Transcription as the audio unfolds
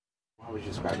How would you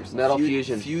describe yourself? Metal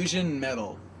fusion. Fusion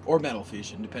metal. Or metal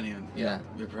fusion, depending on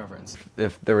your preference.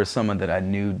 If there was someone that I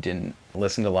knew didn't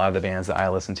listen to a lot of the bands that I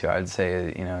listen to, I'd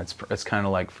say, it's kind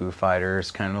of like Foo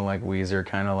Fighters, kind of like Weezer,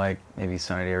 kind of like maybe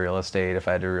Sunny Day Real Estate, if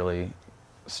I had to really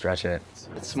stretch it.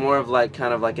 It's more of like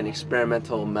kind of like an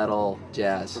experimental metal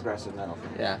jazz. Progressive metal.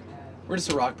 Yeah. We're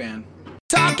just a rock band.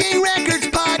 Talking Records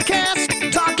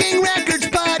Podcast. Talking Records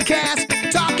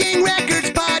Podcast. Talking Records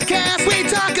Podcast. We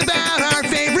talk about our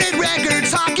favorite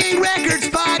records. Talking Records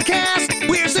Podcast.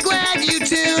 We're so glad you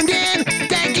tuned in.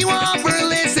 Thank you all for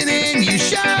listening. You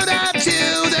showed up to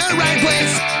the right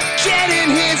place. Jed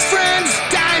and his friends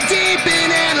dive deep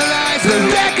and analyze the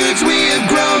records we have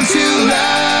grown to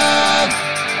love.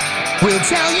 We'll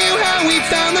tell you how we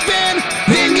found the band,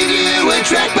 then give you a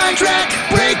track-by-track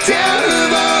breakdown of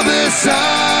all the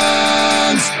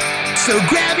songs. So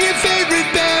grab your favorite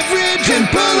beverage and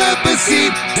pull up a seat.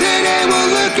 Today we'll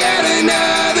look at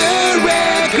another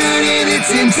record in its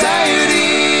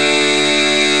entirety.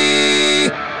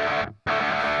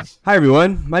 Hi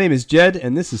everyone, my name is Jed,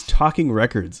 and this is Talking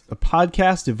Records, a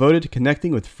podcast devoted to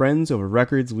connecting with friends over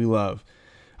records we love.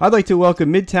 I'd like to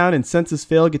welcome Midtown and Census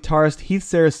Fail guitarist Heath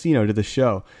Saraceno to the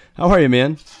show. How are you,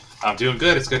 man? I'm doing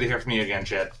good. It's good to hear from you again,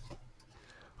 Jed.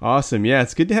 Awesome. Yeah,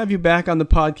 it's good to have you back on the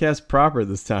podcast proper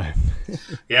this time.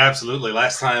 Yeah, absolutely.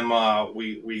 Last time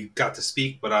we got to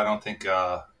speak, but I don't think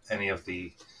any of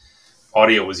the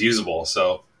audio was usable.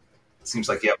 So it seems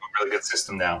like you have a really good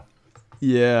system now.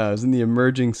 Yeah, I was in the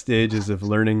emerging stages of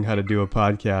learning how to do a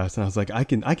podcast, and I was like, I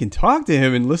can talk to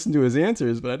him and listen to his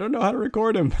answers, but I don't know how to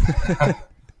record him.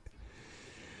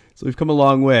 So we've come a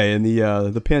long way, and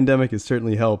the pandemic has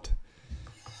certainly helped.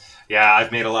 Yeah,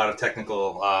 I've made a lot of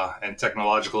technical and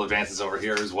technological advances over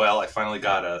here as well. I finally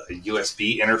got a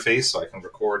USB interface so I can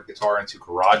record guitar into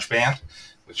GarageBand,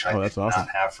 which I did not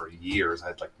have for years. I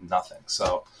had like nothing.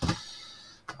 So,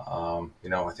 I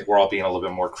think we're all being a little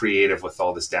bit more creative with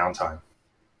all this downtime.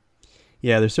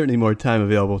 Yeah, there's certainly more time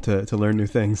available to learn new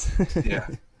things. Yeah.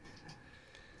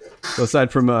 So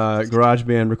aside from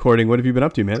GarageBand recording, what have you been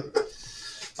up to, man?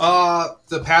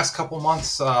 The past couple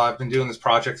months, I've been doing this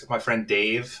project with my friend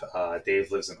Dave.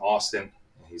 Dave lives in Austin.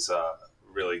 He's a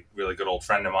really, really good old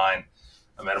friend of mine.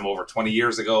 I met him over 20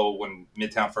 years ago when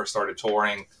Midtown first started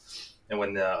touring, and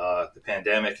when the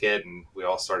pandemic hit and we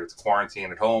all started to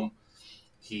quarantine at home.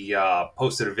 He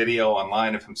posted a video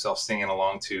online of himself singing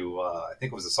along to, I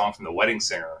think it was a song from The Wedding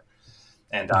Singer.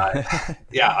 And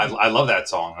I love that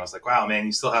song. I was like, wow, man,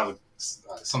 you still have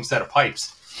some set of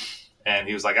pipes. And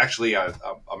he was like, actually, I'm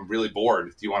really bored.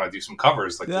 Do you want to do some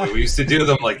covers? Like the way we used to do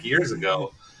them like years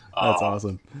ago. That's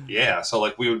awesome. Yeah. So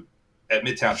like we would, at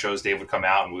Midtown shows, Dave would come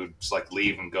out and we would just like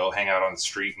leave and go hang out on the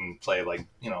street and play like,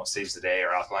 Saves the Day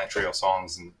or Alkaline Trio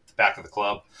songs in the back of the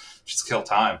club, just to kill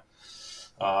time.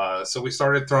 So we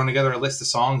started throwing together a list of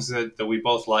songs that we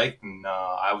both liked. And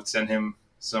I would send him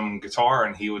some guitar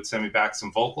and he would send me back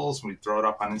some vocals. And we'd throw it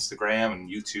up on Instagram and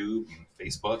YouTube and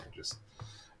Facebook and just,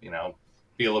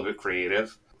 be a little bit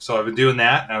creative. So I've been doing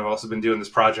that. And I've also been doing this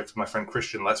project with my friend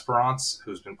Christian Lesperance,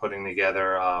 who's been putting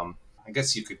together, I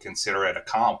guess you could consider it a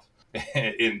comp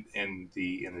in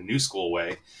the new school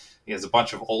way. He has a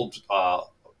bunch of old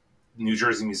New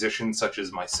Jersey musicians such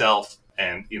as myself.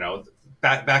 And,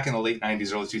 back in the late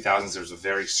 90s, early 2000s, there was a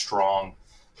very strong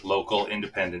local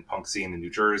independent punk scene in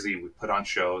New Jersey. We put on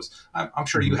shows. I'm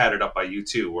sure you had it up by you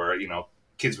too, where,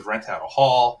 kids would rent out a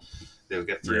hall. They would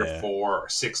get 3 or 4 or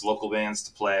 6 local bands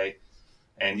to play,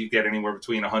 and you get anywhere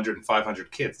between 100 and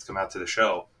 500 kids to come out to the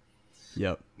show.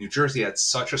 Yep. New Jersey had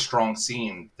such a strong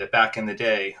scene that back in the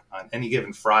day, on any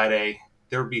given Friday,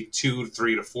 there would be 2,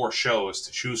 3 to 4 shows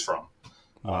to choose from.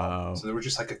 Wow. So there were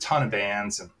just like a ton of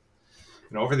bands, and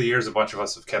over the years, a bunch of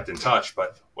us have kept in touch.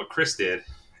 But what Chris did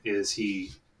is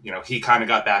he kind of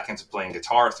got back into playing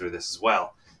guitar through this as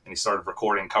well, and he started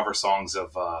recording cover songs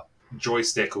of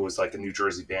Joystick, who was like a New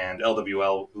Jersey band,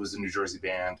 LWL, who was a New Jersey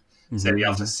band, Steady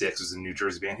Alpha 6 was a New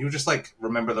Jersey band. He would just like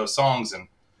remember those songs and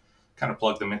kind of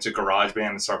plug them into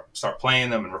GarageBand and start playing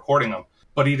them and recording them.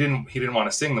 But he didn't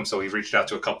want to sing them, so he reached out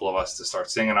to a couple of us to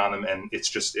start singing on them, and it's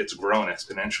grown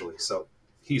exponentially. So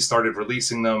he started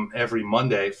releasing them every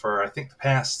Monday for I think the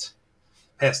past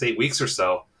 8 weeks or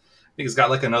so. I think he's got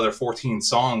like another 14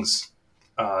 songs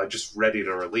just ready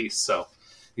to release. So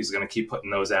he's going to keep putting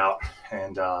those out.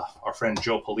 And our friend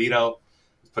Joe Polito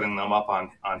is putting them up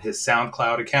on his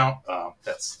SoundCloud account.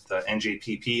 That's the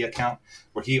NJPP account,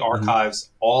 where he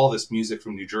archives all this music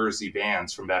from New Jersey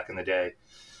bands from back in the day.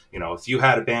 If you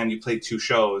had a band, you played 2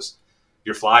 shows,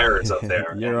 your flyer is up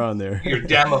there. You're on there. Your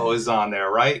demo is on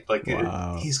there, right? Like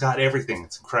wow. He's got everything.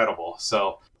 It's incredible.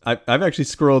 So I've actually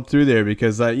scrolled through there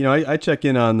because I check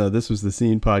in on the This Was the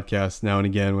Scene podcast now and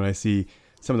again when I see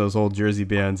some of those old Jersey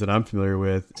bands that I'm familiar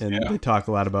with, and they talk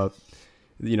a lot about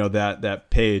that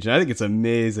page, and I think it's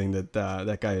amazing that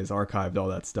that guy has archived all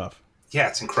that stuff. Yeah,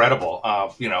 it's incredible.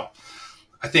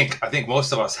 I think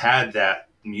most of us had that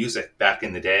music back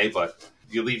in the day, but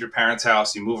you leave your parents'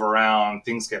 house, you move around,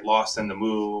 things get lost in the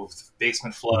move, the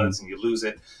basement floods, and you lose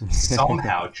it.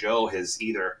 Somehow Joe has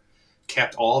either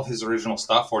kept all of his original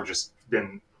stuff or just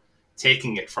been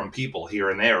taking it from people here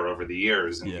and there over the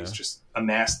years, and he's just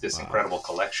amassed this incredible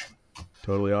collection.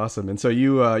 Totally awesome. And so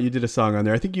you did a song on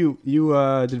there. I think you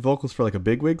did vocals for like a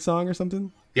Bigwig song or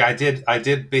something. Yeah, I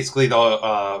did basically the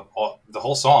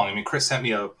whole song. I mean, Chris sent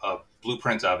me a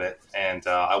blueprint of it, and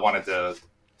I wanted to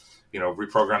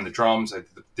reprogram the drums. I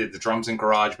did the drums in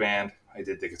GarageBand. I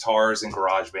did the guitars in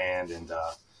GarageBand, and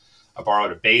I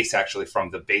borrowed a bass actually from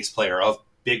the bass player of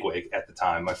Bigwig at the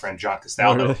time, my friend John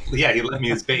Castaldo. Oh, really? Yeah, he lent me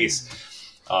his bass.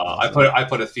 I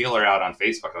put a feeler out on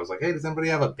Facebook. I was like, hey, does anybody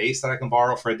have a bass that I can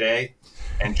borrow for a day?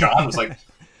 And John was like,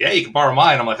 yeah, you can borrow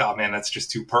mine. I'm like, oh man, that's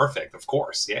just too perfect. Of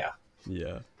course, yeah.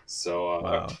 Yeah. So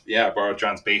Wow. I borrowed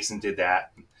John's bass and did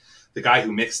that. The guy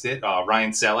who mixed it, Ryan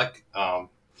Selleck,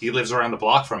 he lives around the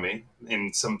block from me.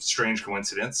 In some strange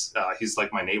coincidence, he's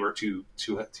like my neighbor two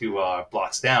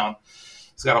blocks down.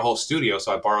 He's got a whole studio,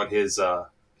 so I borrowed his.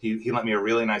 He lent me a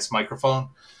really nice microphone.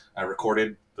 I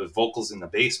recorded the vocals in the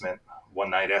basement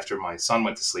one night after my son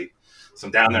went to sleep. So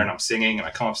I'm down there and I'm singing, and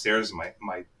I come upstairs, and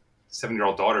my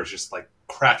 7-year-old daughter is just like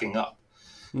cracking up.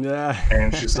 Yeah.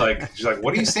 And she's like,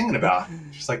 what are you singing about?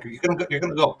 She's like, you're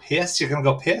gonna go piss? You're gonna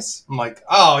go piss? I'm like,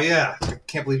 oh yeah, I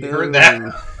can't believe you heard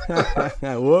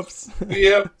that. Whoops.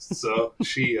 Yep. So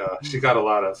she got a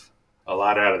lot out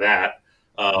of that.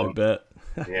 I bet.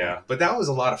 Yeah, but that was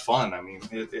a lot of fun. I mean,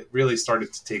 it really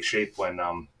started to take shape when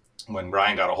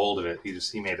Ryan got a hold of it.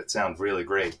 He made it sound really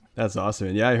great. That's awesome.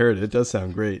 And yeah, I heard it. It does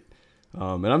sound great.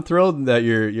 And I'm thrilled that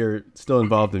you're still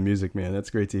involved in music, man. That's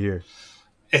great to hear.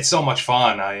 It's so much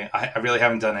fun. I really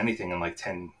haven't done anything in like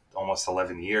 10, almost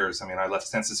 11 years. I mean, I left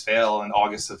Senses Fail in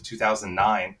August of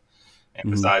 2009.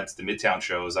 And besides the Midtown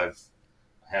shows, I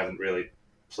haven't really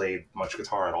played much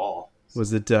guitar at all.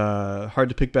 Was it hard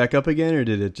to pick back up again, or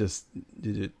did it just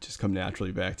come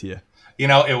naturally back to you?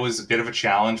 It was a bit of a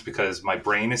challenge because my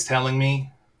brain is telling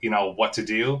me, what to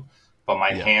do, but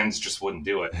my hands just wouldn't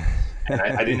do it. And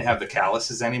I didn't have the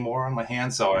calluses anymore on my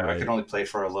hands, so I could only play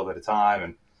for a little bit of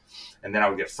time. And then I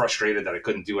would get frustrated that I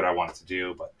couldn't do what I wanted to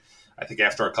do. But I think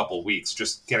after a couple of weeks,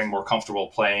 just getting more comfortable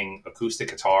playing acoustic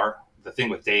guitar, the thing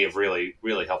with Dave really,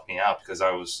 really helped me out because I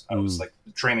was like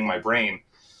training my brain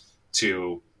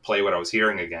to play what I was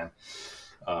hearing again.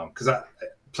 Because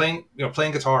playing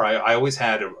guitar, I always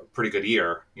had a pretty good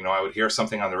ear. I would hear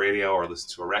something on the radio or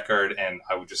listen to a record, and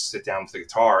I would just sit down with the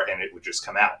guitar, and it would just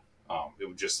come out. It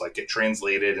would just like get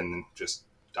translated, and then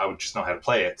I would just know how to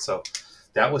play it. So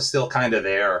that was still kind of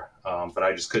there, but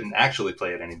I just couldn't actually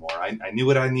play it anymore. I knew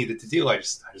what I needed to do. I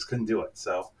just couldn't do it.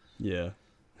 So yeah,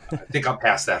 I think I'm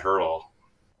past that hurdle.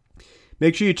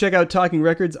 Make sure you check out Talking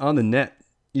Records on the net.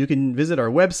 You can visit our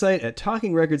website at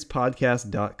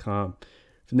talkingrecordspodcast.com.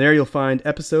 From there, you'll find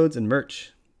episodes and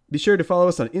merch. Be sure to follow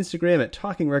us on Instagram at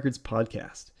Talking Records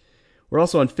Podcast. We're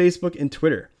also on Facebook and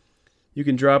Twitter. You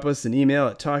can drop us an email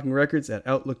at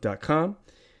talkingrecords@outlook.com.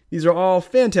 These are all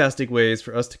fantastic ways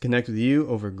for us to connect with you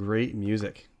over great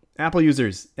music. Apple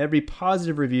users, every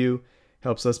positive review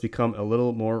helps us become a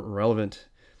little more relevant.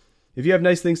 If you have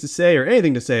nice things to say or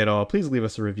anything to say at all, please leave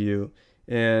us a review.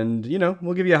 And,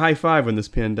 we'll give you a high five when this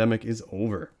pandemic is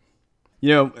over.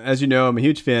 As you know, I'm a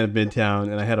huge fan of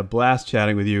Midtown, and I had a blast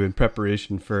chatting with you in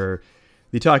preparation for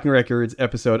the Talking Records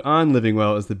episode on Living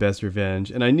Well is the Best Revenge.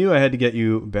 And I knew I had to get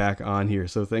you back on here,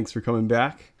 so thanks for coming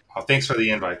back. Oh, thanks for the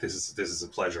invite. This is a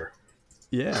pleasure.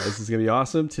 Yeah, this is going to be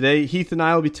awesome. Today, Heath and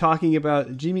I will be talking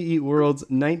about Jimmy Eat World's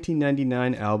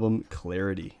 1999 album,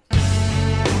 Clarity.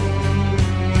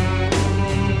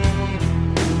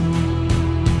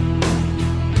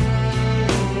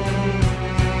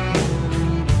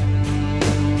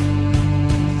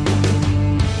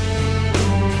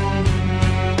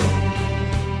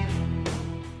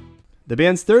 The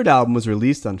band's third album was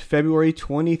released on February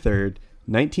 23rd,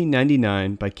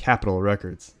 1999 by Capitol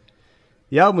Records.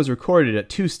 The album was recorded at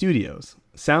two studios,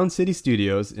 Sound City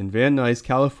Studios in Van Nuys,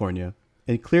 California,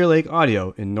 and Clear Lake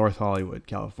Audio in North Hollywood,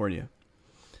 California.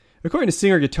 According to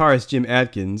singer-guitarist Jim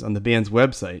Adkins on the band's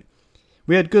website,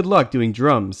 we had good luck doing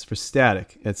drums for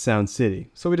Static at Sound City,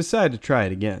 so we decided to try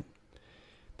it again.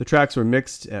 The tracks were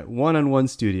mixed at One-on-One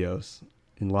Studios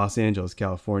in Los Angeles,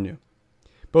 California.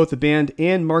 Both the band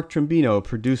and Mark Trombino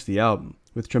produced the album,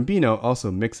 with Trombino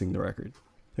also mixing the record.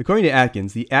 According to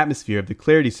Atkins, the atmosphere of the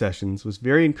Clarity sessions was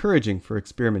very encouraging for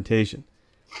experimentation.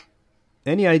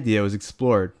 Any idea was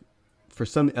explored for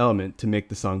some element to make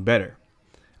the song better.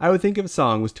 I would think if a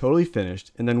song was totally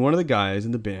finished, and then one of the guys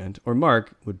in the band, or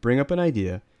Mark, would bring up an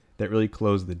idea that really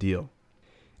closed the deal.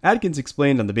 Atkins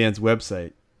explained on the band's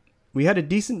website, "We had a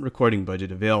decent recording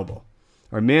budget available.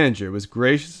 Our manager was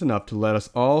gracious enough to let us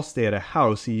all stay at a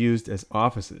house he used as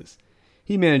offices.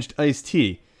 He managed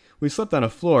Ice-T. We slept on a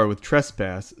floor with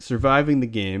Trespass, Surviving the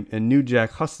Game, and New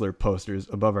Jack Hustler posters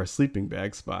above our sleeping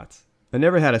bag spots. I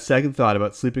never had a second thought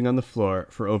about sleeping on the floor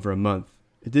for over a month.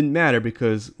 It didn't matter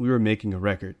because we were making a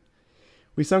record.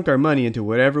 We sunk our money into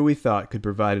whatever we thought could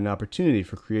provide an opportunity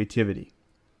for creativity,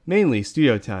 mainly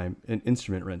studio time and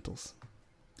instrument rentals."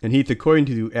 And Heath, according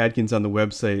to Atkins on the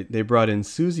website, they brought in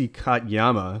Susie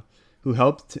Katayama, who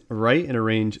helped write and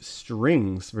arrange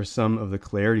strings for some of the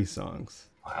Clarity songs.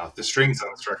 Wow, the strings on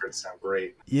this record sound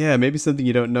great. Yeah, maybe something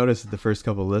you don't notice at the first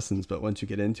couple of listens, but once you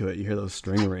get into it, you hear those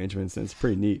string arrangements, and it's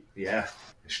pretty neat. Yeah,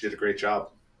 she did a great job.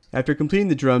 After completing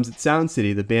the drums at Sound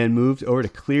City, the band moved over to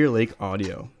Clear Lake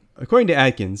Audio. According to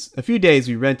Atkins, a few days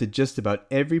we rented just about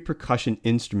every percussion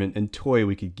instrument and toy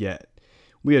we could get.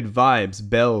 We had vibes,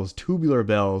 bells, tubular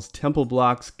bells, temple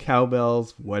blocks,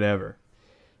 cowbells, whatever.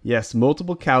 Yes,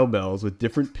 multiple cowbells with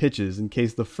different pitches in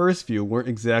case the first few weren't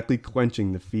exactly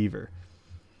quenching the fever.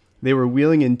 They were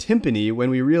wheeling in timpani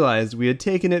when we realized we had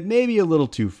taken it maybe a little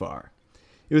too far.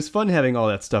 It was fun having all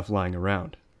that stuff lying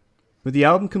around. With the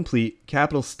album complete,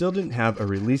 Capitol still didn't have a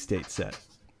release date set.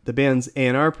 The band's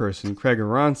A&R person, Craig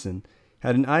Aronson,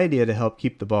 had an idea to help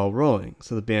keep the ball rolling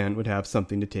so the band would have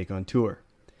something to take on tour.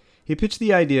 He pitched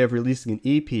the idea of releasing an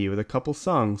EP with a couple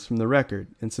songs from the record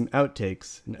and some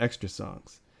outtakes and extra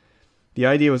songs. The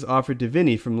idea was offered to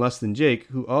Vinny from Less Than Jake,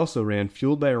 who also ran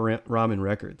Fueled by Ramen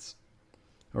Records.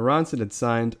 Aronson had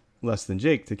signed Less Than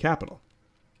Jake to Capitol.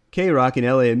 K-Rock in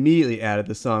LA immediately added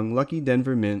the song Lucky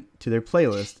Denver Mint to their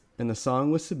playlist, and the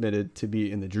song was submitted to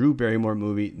be in the Drew Barrymore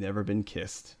movie Never Been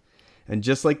Kissed. And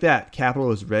just like that, Capitol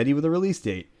was ready with a release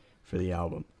date for the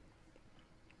album.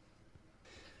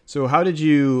 So how did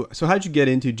you get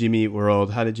into Jimmy Eat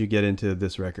World? How did you get into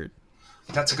this record?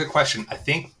 That's a good question. I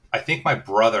think my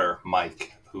brother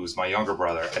Mike, who's my younger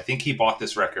brother, I think he bought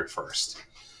this record first.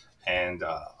 And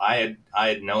I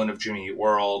had known of Jimmy Eat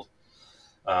World.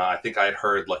 I think I had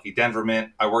heard Lucky Denver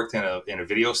Mint. I worked in a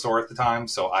video store at the time,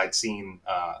 so I'd seen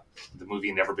the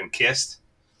movie Never Been Kissed,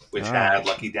 which had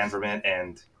Lucky Denver Mint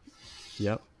and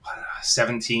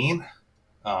 17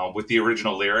 with the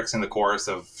original lyrics and the chorus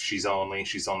of She's only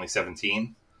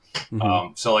 17.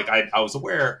 Mm-hmm. So like I was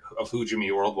aware of who Jimmy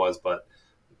Eat World was, but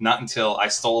not until I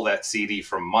stole that CD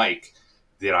from Mike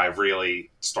did I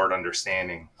really start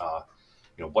understanding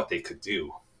what they could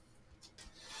do.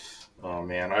 Oh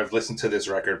man, I've listened to this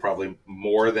record probably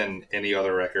more than any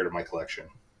other record in my collection.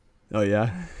 Oh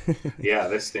yeah. Yeah,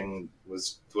 this thing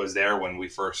was there when I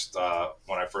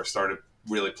first started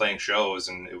really playing shows,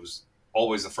 and it was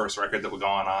always the first record that would go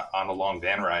on a long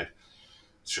van ride.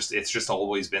 It's just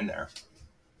always been there.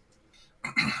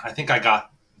 I think I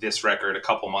got this record a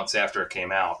couple months after it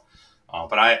came out,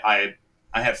 but I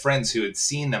had friends who had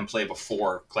seen them play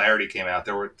before Clarity came out.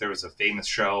 There was a famous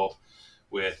show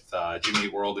with Jimmy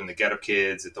Eat World and the Get Up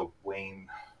Kids at the Wayne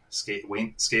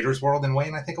Skaters World in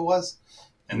Wayne, I think it was.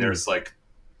 And there's like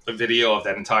a video of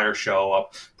that entire show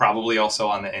up, probably also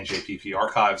on the NJPP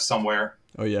archives somewhere.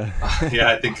 Oh yeah. Yeah,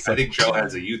 I think Joe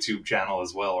has a YouTube channel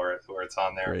as well where it's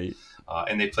on there. Great.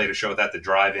 And they played a show at the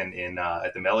drive-in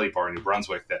at the Melody Bar in New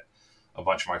Brunswick that a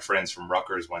bunch of my friends from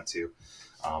Rutgers went to.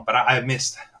 But I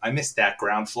missed that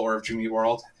ground floor of Jimmy Eat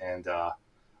World, and I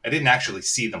didn't actually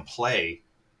see them play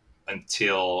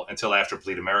until after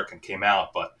Bleed American came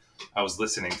out. But I was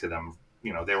listening to them.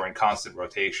 They were in constant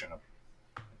rotation.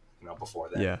 Before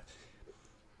that. Yeah.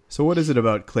 So what is it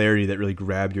about Clarity that really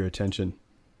grabbed your attention?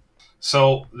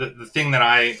 So the thing that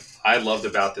I loved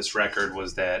about this record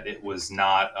was that it was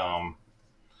not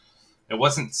it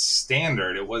wasn't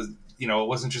standard. It was it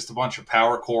wasn't just a bunch of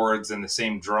power chords and the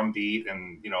same drum beat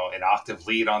and an octave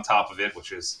lead on top of it,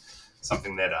 which is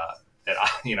something that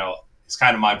is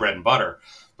kind of my bread and butter.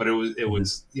 But it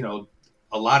was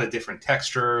a lot of different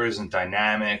textures and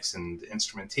dynamics, and the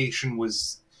instrumentation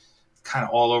was kind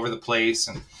of all over the place,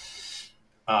 and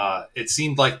it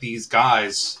seemed like these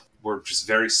guys were just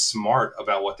very smart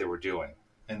about what they were doing,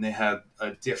 and they had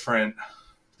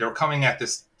they were coming at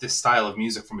this style of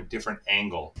music from a different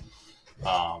angle,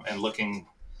 and looking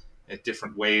at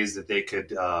different ways that they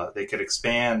could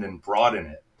expand and broaden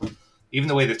it. Even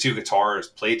the way the two guitars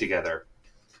played together,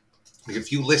 like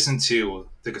if you listen to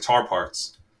the guitar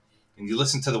parts and you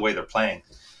listen to the way they're playing,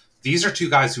 these are two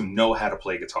guys who know how to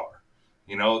play guitar.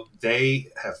 You know, they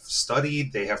have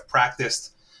studied, they have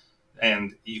practiced,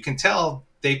 and you can tell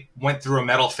they went through a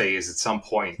metal phase at some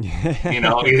point, you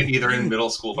know, either in middle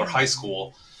school or high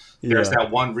school. There's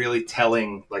that one really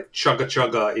telling, like Chugga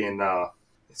Chugga in,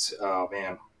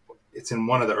 it's in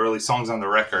one of the early songs on the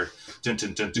record.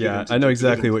 I know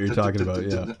exactly what you're talking about,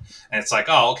 yeah. And it's like,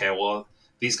 oh, okay, well,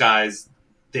 these guys,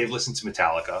 they've listened to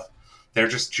Metallica. They're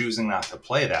just choosing not to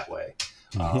play that way.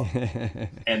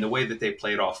 And the way that they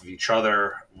played off of each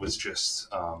other was just,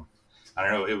 I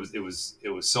don't know, it was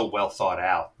so well thought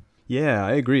out. Yeah,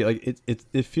 I agree. Like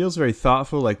it feels very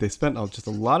thoughtful. Like they spent just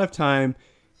a lot of time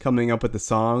coming up with the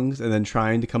songs and then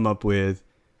trying to come up with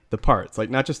the parts. Like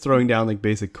not just throwing down like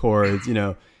basic chords, you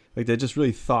know, like they just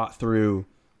really thought through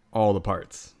all the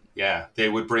parts. Yeah, they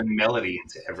would bring melody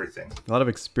into everything. A lot of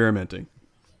experimenting.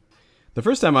 The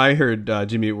first time I heard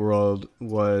Jimmy Eat World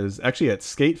was actually at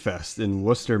Skate Fest in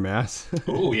Worcester, Mass.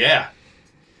 Oh, yeah.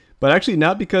 But actually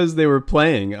not because they were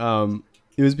playing.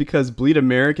 It was because Bleed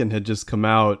American had just come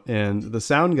out and the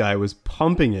sound guy was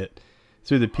pumping it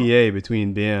through the PA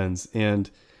between bands. And,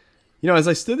 you know, as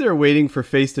I stood there waiting for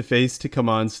Face to Face to come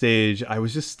on stage, I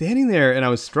was just standing there and I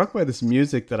was struck by this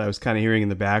music that I was kind of hearing in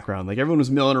the background. Like everyone was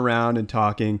milling around and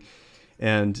talking.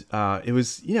 And it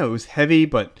was, you know, it was heavy,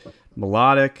 but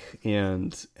melodic.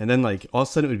 And then like all of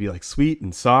a sudden it would be like sweet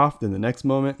and soft in the next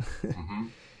moment. Mm-hmm.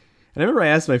 And I remember I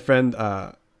asked my friend,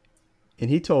 and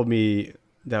he told me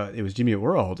that it was Jimmy Eat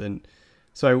World. And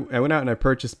so I went out and I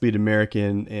purchased Bleed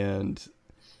American and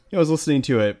I was listening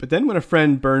to it. But then when a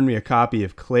friend burned me a copy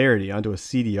of Clarity onto a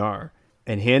CDR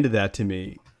and handed that to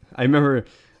me, I remember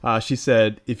she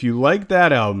said, if you like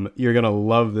that album, you're going to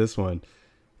love this one,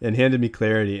 and handed me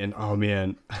Clarity. And oh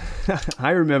man, I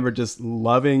remember just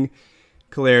loving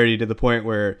Clarity to the point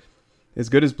where as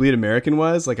good as Bleed American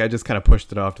was, like I just kind of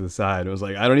pushed it off to the side. It was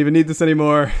like, I don't even need this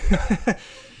anymore.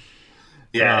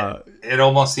 Yeah, it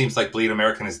almost seems like Bleed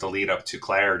American is the lead up to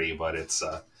Clarity, but it's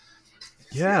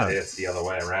it's the other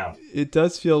way around. It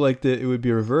does feel like it would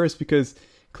be reversed because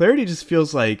Clarity just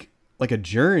feels like a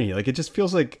journey. Like it just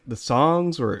feels like the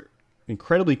songs were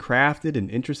incredibly crafted and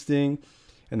interesting,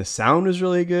 and the sound was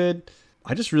really good.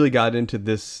 I just really got into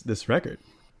this record.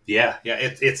 Yeah,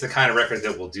 it's the kind of record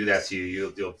that will do that to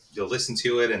you. You'll listen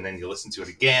to it, and then you'll listen to it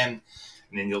again,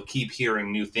 and then you'll keep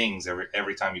hearing new things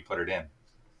every time you put it in.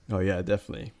 Oh yeah,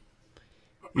 definitely.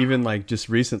 Even like just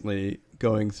recently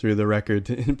going through the record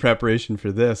in preparation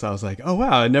for this, I was like, oh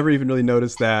wow, I never even really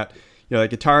noticed that, you know,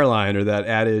 that guitar line or that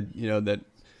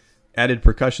added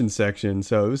percussion section.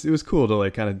 So it was cool to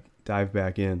like kind of dive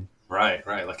back in. Right.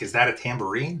 Like, is that a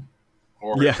tambourine?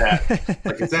 Or yeah.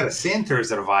 is that a synth or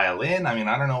is it a violin? I mean,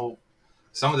 I don't know.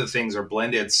 Some of the things are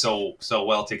blended so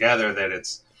well together that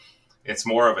it's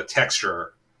more of a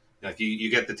texture. Like you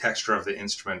get the texture of the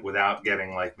instrument without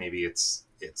getting like maybe it's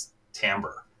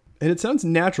timbre. And it sounds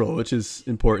natural, which is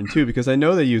important too, because I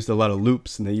know they used a lot of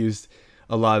loops and they used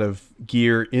a lot of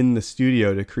gear in the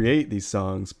studio to create these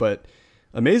songs, but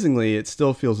amazingly, it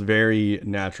still feels very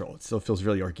natural. It still feels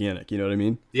really organic. You know what I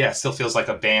mean? Yeah, it still feels like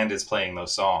a band is playing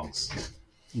those songs.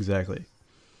 Exactly.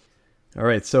 All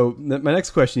right. So my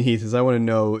next question, Heath, is I want to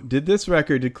know, did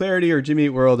Clarity or Jimmy Eat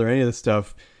World or any of this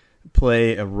stuff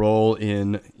play a role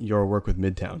in your work with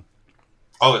Midtown?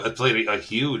 Oh, it played a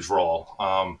huge role.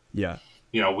 Yeah.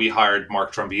 You know, we hired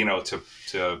Mark Trombino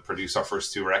to produce our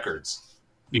first two records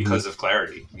because of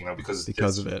Clarity. You know, because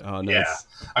of it. Oh, nice.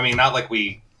 Yeah. I mean, not like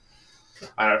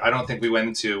I don't think we went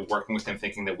into working with him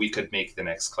thinking that we could make the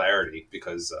next Clarity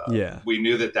because we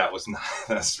knew that was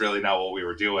that's really not what we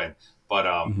were doing. But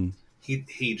he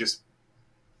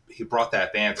brought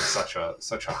that band to such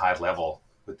a high level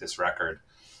with this record.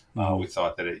 We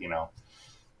thought that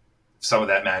some of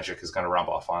that magic is going to rub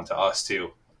off onto us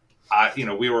too.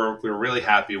 We were really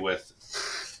happy with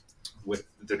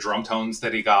the drum tones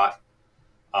that he got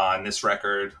on this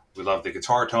record. We loved the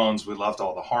guitar tones. We loved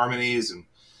all the harmonies and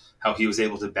how he was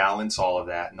able to balance all of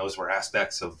that. And those were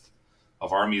aspects of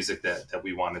our music that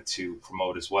we wanted to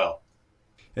promote as well.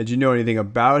 Did you know anything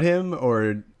about him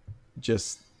or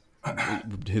just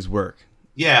his work?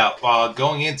 Yeah.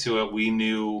 Going into it, we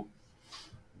knew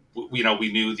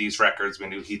these records. We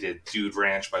knew he did Dude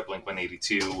Ranch by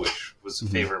Blink-182, which was a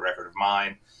favorite record of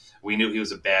mine. We knew he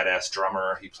was a badass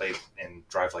drummer. He played in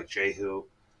Drive Like Jehu.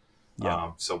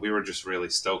 Yeah. So we were just really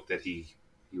stoked that he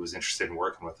was interested in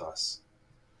working with us.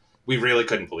 We really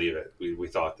couldn't believe it. We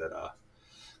thought that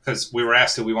because we were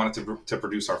asked if we wanted to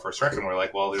produce our first record, and we were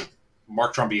like, well,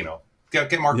 Mark Trombino,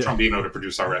 get Mark Trombino to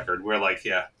produce our record. We're like,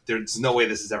 yeah, there's no way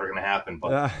this is ever going to happen.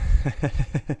 But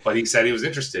but he said he was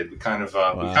interested. We kind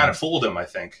of fooled him. I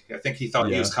think he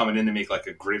thought he was coming in to make like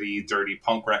a gritty, dirty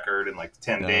punk record in like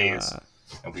 10 days,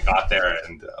 and we got there,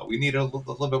 and we needed a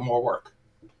little bit more work.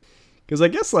 Because I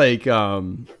guess like I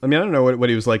mean, I don't know what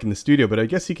he was like in the studio, but I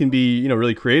guess he can be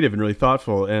really creative and really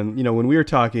thoughtful. And when we were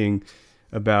talking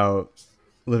about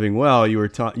Living Well, you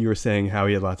were saying how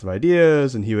he had lots of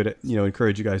ideas, and he would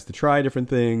encourage you guys to try different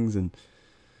things. And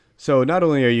so not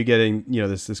only are you getting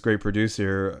this great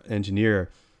producer,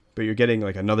 engineer, but you're getting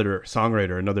like another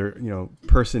songwriter, another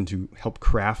person to help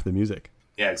craft the music.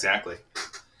 Yeah, exactly.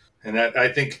 And that I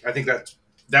think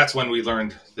that's when we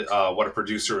learned what a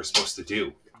producer is supposed to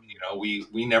do.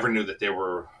 We never knew that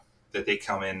they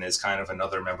come in as kind of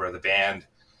another member of the band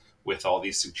with all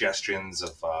these suggestions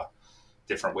of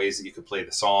different ways that you could play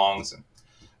the songs. And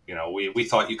we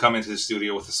thought you come into the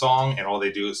studio with a song and all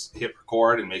they do is hit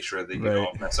record and make sure that you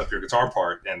don't mess up your guitar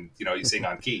part, and you sing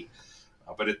on key.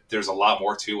 But there's a lot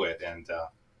more to it, and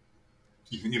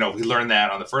we learned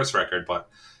that on the first record. But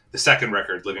the second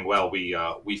record, Living Well,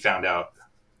 we found out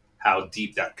how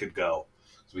deep that could go.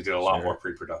 So we did a lot more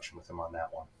pre-production with him on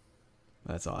that one.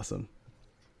 That's awesome.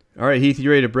 All right, Heath, you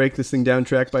ready to break this thing down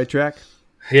track by track?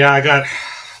 Yeah, I got a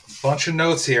bunch of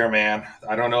notes here, man.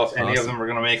 I don't know if any of them are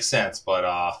going to make sense, but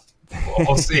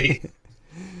we'll see.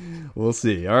 We'll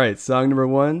see. All right, song number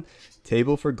 1,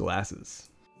 Table for Glasses.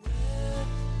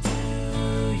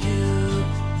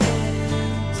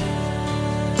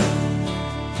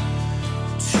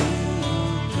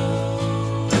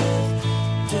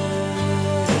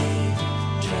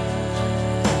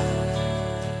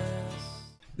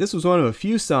 This was one of a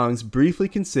few songs briefly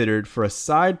considered for a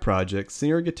side project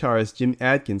singer-guitarist Jim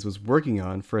Adkins was working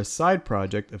on for a side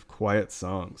project of Quiet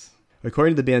Songs.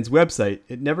 According to the band's website,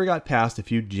 it never got past a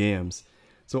few jams,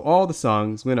 so all the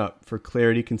songs went up for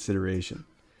clarity consideration.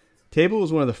 Table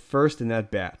was one of the first in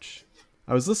that batch.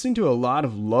 I was listening to a lot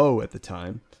of low at the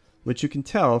time, which you can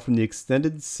tell from the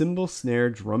extended cymbal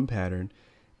snare drum pattern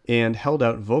and held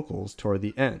out vocals toward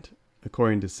the end,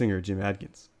 according to singer Jim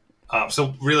Adkins.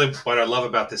 So really what I love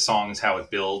about this song is how it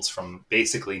builds from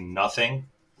basically nothing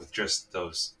with just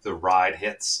the ride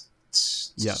hits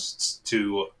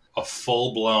to a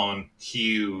full-blown,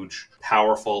 huge,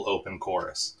 powerful open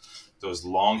chorus. Those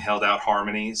long held out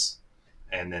harmonies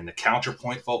and then the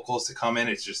counterpoint vocals to come in.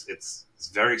 It's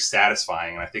very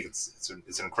satisfying. And I think it's an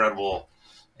incredible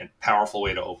and powerful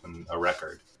way to open a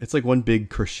record. It's like one big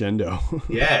crescendo.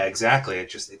 Yeah, exactly.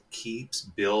 It keeps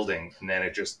building and then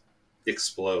it just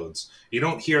explodes. You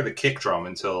don't hear the kick drum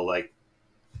until like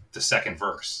the second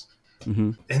verse.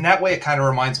 Mm-hmm. And that way it kind of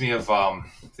reminds me of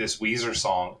this Weezer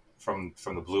song from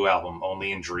the Blue album,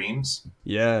 Only in Dreams.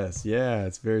 Yes, yeah,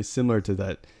 it's very similar to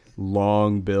that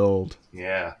long build.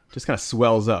 Yeah, just kind of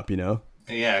swells up,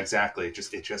 Yeah, exactly. It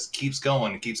just keeps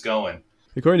going. It keeps going.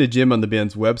 According to Jim on the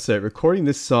band's website, recording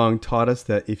this song taught us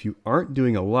that if you aren't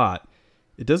doing a lot,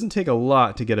 it doesn't take a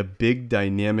lot to get a big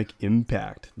dynamic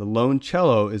impact. The lone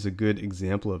cello is a good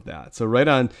example of that. So right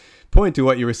on point to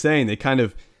what you were saying, they kind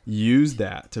of use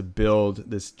that to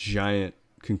build this giant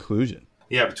conclusion.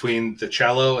 Yeah, between the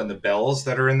cello and the bells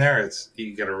that are in there,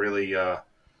 you get a really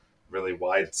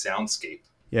wide soundscape.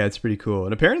 Yeah, it's pretty cool.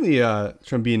 And apparently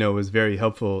Trombino was very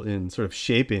helpful in sort of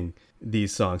shaping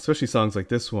these songs, especially songs like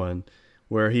this one,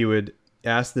 where he would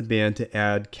ask the band to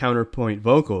add counterpoint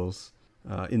vocals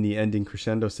in the ending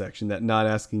crescendo section, that not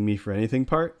asking me for anything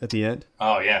part at the end.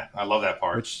 Oh yeah, I love that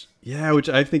part. Which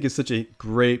I think is such a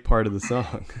great part of the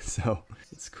song. So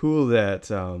it's cool that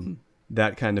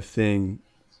that kind of thing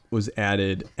was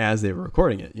added as they were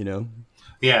recording it,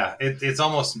 Yeah, it's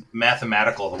almost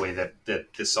mathematical the way that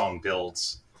this song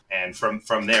builds, and from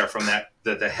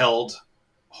the held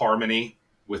harmony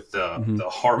with the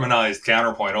harmonized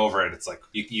counterpoint over it, it's like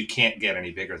you can't get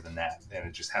any bigger than that, and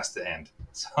it just has to end.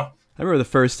 So I remember the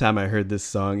first time I heard this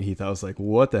song, Heath, I was like,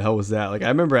 what the hell was that? Like, I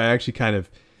remember I actually kind of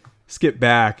skipped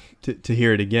back to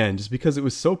hear it again just because it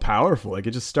was so powerful. Like,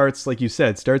 it just starts, like you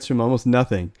said, starts from almost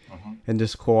nothing and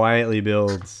just quietly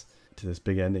builds to this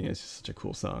big ending. It's just such a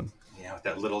cool song. Yeah, with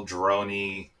that little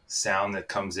droney sound that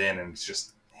comes in and it's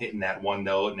just hitting that one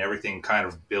note and everything kind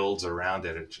of builds around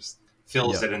it. It just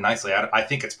fills it in nicely. I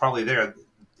think it's probably there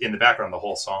in the background the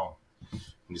whole song.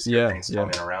 You just hear things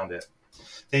coming around it.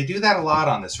 They do that a lot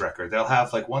on this record. They'll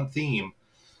have like one theme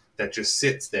that just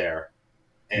sits there,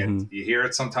 and you hear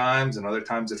it sometimes, and other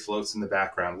times it floats in the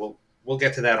background. We'll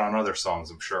get to that on other songs,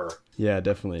 I'm sure. Yeah,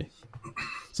 definitely.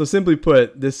 So simply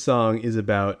put, this song is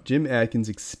about Jim Adkins'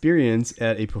 experience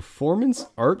at a performance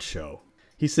art show.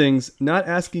 He sings, "Not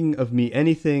asking of me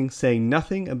anything, saying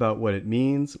nothing about what it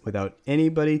means, without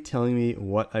anybody telling me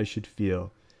what I should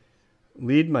feel.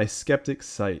 Lead my skeptic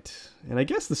sight." And I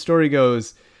guess the story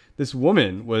goes, this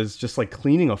woman was just like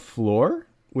cleaning a floor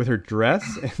with her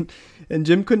dress, and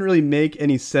Jim couldn't really make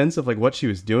any sense of like what she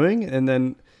was doing. And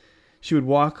then she would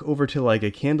walk over to like a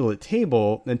candlelit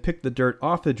table and pick the dirt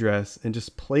off the dress and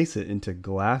just place it into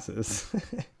glasses.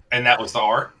 And that was the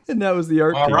art? And that was the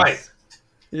art All piece. right.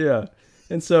 Yeah.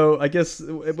 And so I guess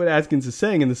what Atkins is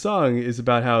saying in the song is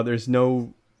about how there's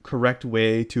no correct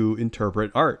way to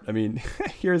interpret art. I mean,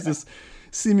 here's this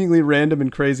seemingly random and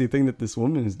crazy thing that this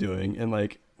woman is doing, and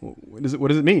like, what does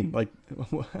it mean? Like,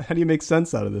 how do you make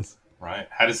sense out of this? Right.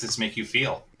 How does this make you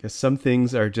feel? Because some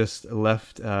things are just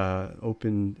left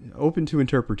open to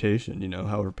interpretation. You know,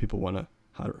 however people want to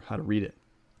how to read it.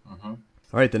 Mm-hmm. All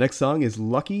right, the next song is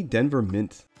 "Lucky Denver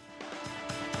Mint."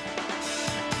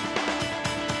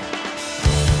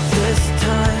 This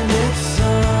time it's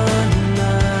on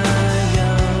my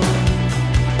own.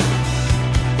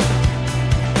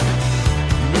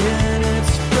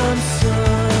 Minutes from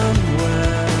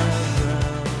somewhere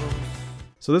else.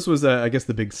 So this was, I guess,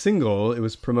 the big single. It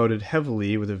was promoted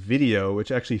heavily with a video,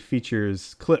 which actually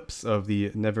features clips of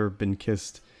the Never Been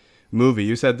Kissed movie.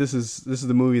 You said this is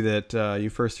the movie that you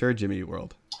first heard Jimmy Eat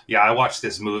World. Yeah, I watched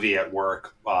this movie at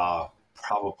work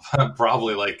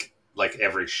probably like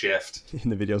every shift. In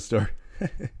the video store.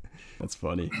 That's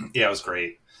funny. Yeah, it was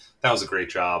great. That was a great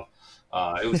job.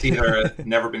 It was either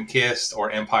Never Been Kissed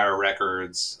or Empire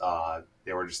Records.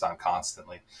 They were just on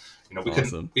constantly. You know,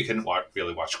 we couldn't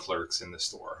really watch Clerks in the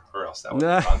store, or else that would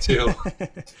have gone too.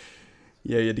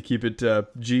 Yeah, you had to keep it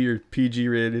G or PG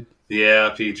rated. Yeah,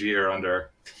 PG or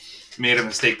under. Made a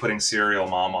mistake putting Serial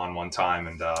Mom on one time,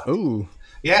 and ooh,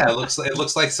 yeah, it looks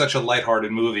like such a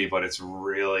lighthearted movie, but it's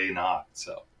really not.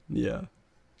 So yeah,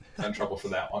 got in trouble for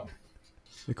that one.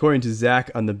 According to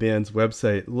Zach on the band's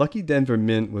website, "Lucky Denver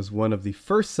Mint" was one of the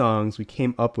first songs we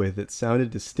came up with that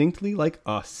sounded distinctly like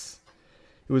us.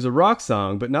 It was a rock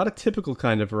song, but not a typical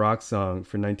kind of rock song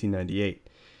for 1998.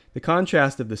 The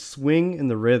contrast of the swing in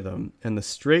the rhythm and the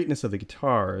straightness of the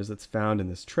guitars that's found in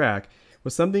this track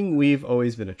was something we've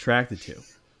always been attracted to.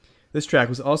 This track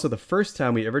was also the first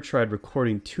time we ever tried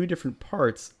recording two different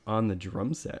parts on the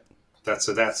drum set.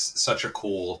 That's such a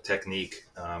cool technique,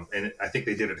 and I think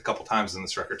they did it a couple times in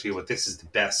this record too. But this is the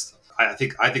best. I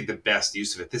think the best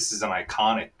use of it. This is an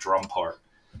iconic drum part.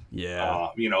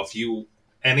 Yeah. You know,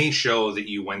 any show that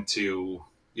you went to,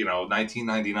 you know,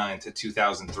 1999 to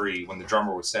 2003, when the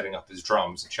drummer was setting up his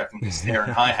drums and checking his snare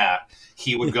and hi-hat,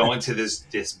 he would go into this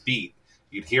beat.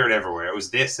 You'd hear it everywhere. It was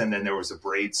this, and then there was a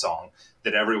Braid song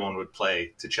that everyone would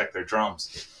play to check their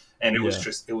drums. And it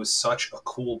was such a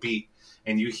cool beat.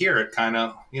 And you hear it kind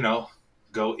of, you know,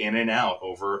 go in and out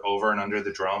over and under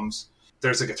the drums.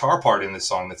 There's a guitar part in this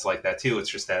song that's like that too. It's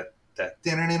just that that's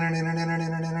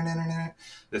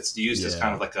used as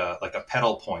kind of like a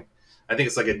pedal point. I think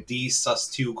it's like a D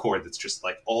sus2 chord that's just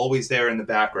like always there in the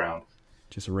background.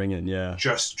 Just ringing, yeah.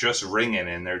 Just ringing,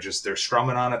 and they're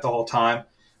strumming on it the whole time,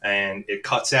 and it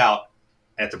cuts out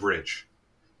at the bridge.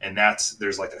 And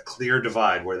there's like a clear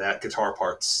divide where that guitar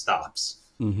part stops.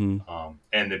 Mm-hmm.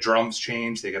 And the drums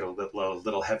change; they get a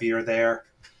little heavier there.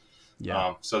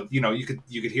 Yeah. So you know, you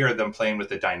could hear them playing with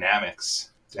the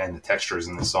dynamics and the textures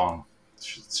in the song.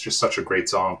 It's just such a great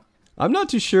song. I'm not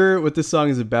too sure what this song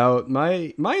is about.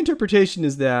 My interpretation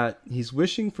is that he's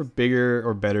wishing for bigger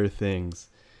or better things.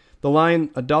 The line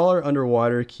 "a dollar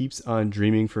underwater keeps on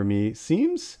dreaming for me"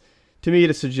 seems to me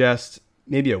to suggest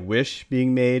maybe a wish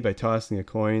being made by tossing a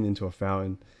coin into a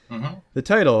fountain. Mm-hmm. The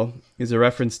title is a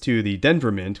reference to the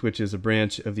Denver Mint, which is a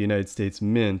branch of the United States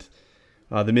Mint.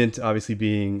 The Mint obviously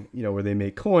being, you know, where they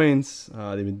make coins.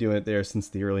 They've been doing it there since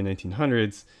the early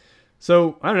 1900s.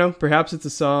 So, I don't know, perhaps it's a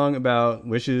song about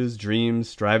wishes, dreams,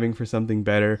 striving for something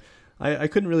better. I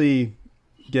couldn't really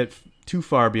get too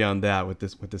far beyond that with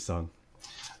this song.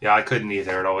 Yeah, I couldn't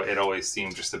either. It always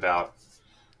seemed just about,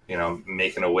 you know,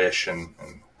 making a wish and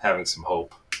having some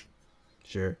hope.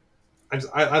 Sure.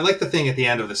 I like the thing at the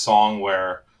end of the song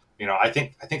where, you know, I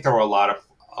think there were a lot of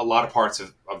parts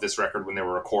of this record when they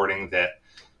were recording that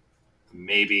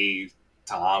maybe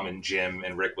Tom and Jim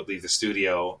and Rick would leave the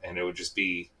studio and it would just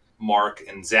be Mark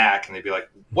and Zach, and they'd be like,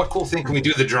 "What cool thing can we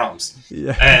do the drums?"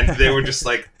 Yeah. And they were just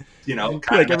like, you know,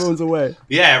 kind like of everyone's away.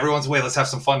 Yeah, everyone's away. Let's have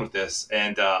some fun with this.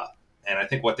 And I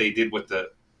think what they did with the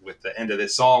end of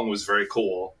this song was very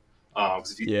cool.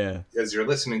 Because as you're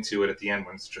listening to it at the end,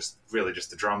 when it's just really just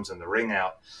the drums and the ring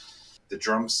out, the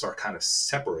drums start kind of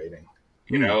separating,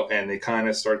 you know, and they kind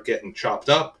of start getting chopped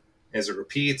up, as it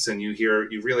repeats, and you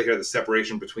really hear the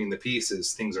separation between the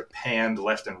pieces. Things are panned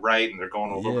left and right, and they're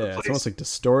going all over the place. It's almost like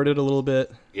distorted a little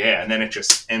bit. Yeah, and then it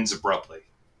just ends abruptly.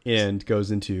 And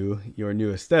goes into Your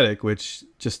New Aesthetic, which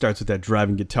just starts with that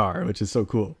driving guitar, which is so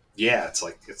cool. Yeah, it's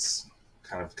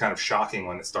kind of shocking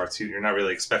when it starts. You're not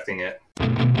really expecting it.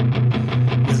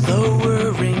 We're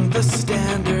lowering the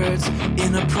standards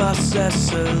in a process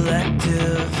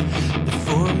selective. The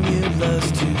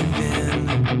formula's too thin,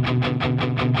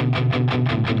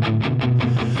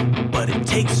 but it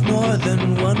takes more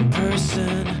than one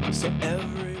person, so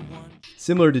everyone.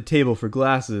 Similar to Table for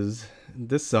Glasses,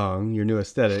 this song, Your New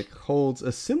Aesthetic, holds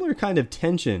a similar kind of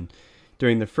tension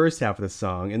during the first half of the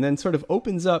song, and then sort of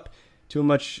opens up to a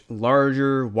much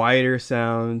larger, wider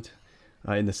sound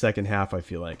in the second half, I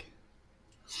feel like.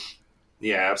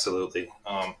 Yeah, absolutely.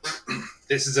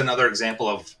 This is another example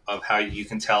of how you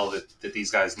can tell that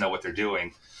these guys know what they're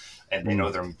doing, and they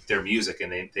know their music,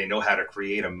 and they know how to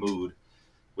create a mood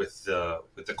with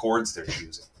the chords they're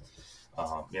choosing.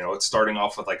 It's starting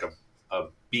off with like a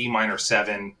B minor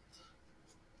 7.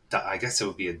 I guess it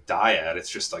would be a dyad. It's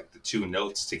just like the two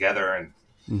notes together,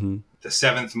 and the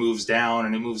 7th moves down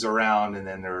and it moves around, and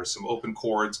then there are some open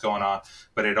chords going on,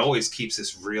 but it always keeps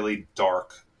this really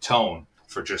dark tone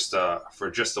for just the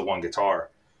one guitar.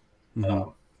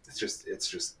 It's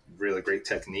just really great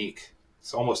technique.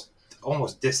 It's almost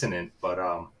dissonant, but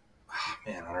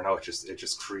man, I don't know. It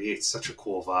just creates such a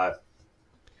cool vibe.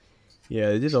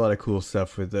 Yeah, they did a lot of cool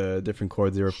stuff with the different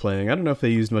chords they were playing. I don't know if they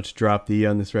used much drop D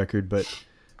on this record, but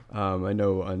I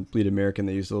know on Bleed American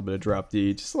they used a little bit of drop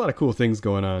D. Just a lot of cool things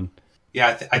going on.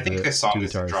 Yeah, I think this song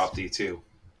is in drop D too.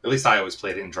 At least I always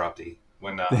played it in drop D.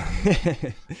 When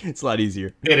it's a lot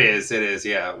easier. It is.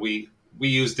 Yeah, we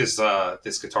used this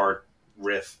guitar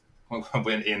riff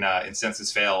when in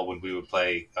Senses Fail when we would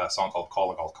play a song called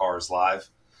 "Calling All Cars" live.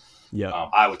 Yeah,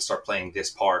 I would start playing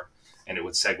this part, and it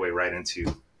would segue right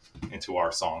into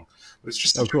our song. But it's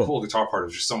just such a cool guitar part. It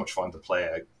was just so much fun to play.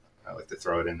 I like to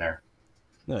throw it in there.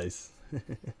 Nice.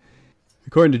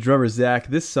 According to drummer Zach,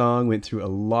 this song went through a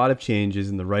lot of changes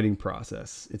in the writing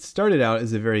process. It started out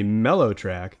as a very mellow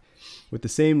track with the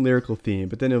same lyrical theme,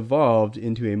 but then evolved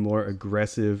into a more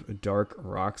aggressive, dark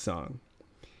rock song.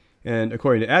 And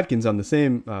according to Atkins on the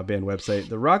same band website,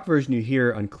 the rock version you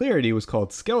hear on Clarity was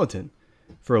called Skeleton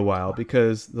for a while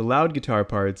because the loud guitar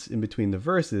parts in between the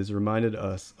verses reminded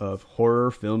us of horror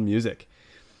film music.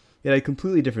 It had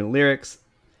completely different lyrics.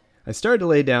 I started to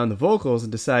lay down the vocals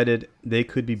and decided they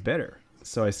could be better.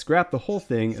 So I scrapped the whole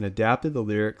thing and adapted the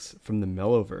lyrics from the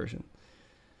mellow version.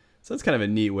 So that's kind of a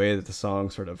neat way that the song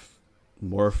sort of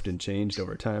morphed and changed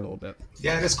over time a little bit.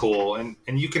 Yeah, it is cool, and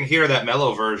you can hear that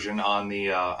mellow version on the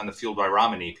Fueled by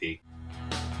Ramen EP.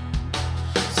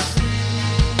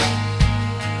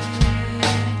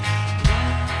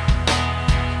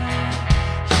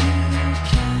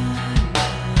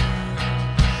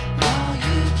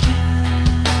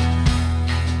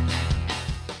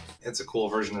 It's a cool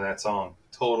version of that song.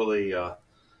 Totally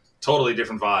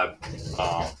different vibe.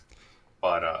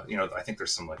 But I think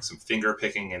there's some finger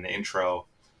picking in the intro.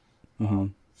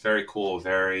 Very cool,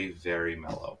 very, very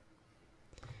mellow.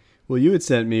 Well, you had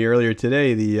sent me earlier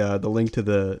today the link to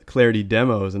the Clarity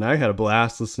demos, and I had a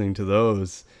blast listening to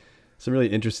those. Some really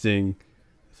interesting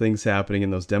things happening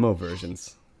in those demo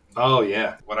versions. Oh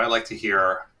yeah, what I like to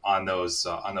hear on those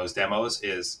demos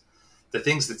is the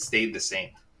things that stayed the same.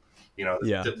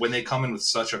 When they come in with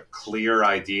such a clear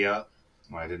idea.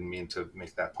 I didn't mean to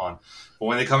make that pun, but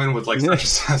when they come in with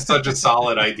such a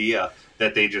solid idea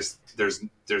that they just there's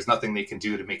nothing they can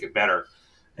do to make it better,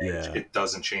 and it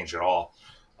doesn't change at all.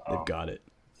 They've got it.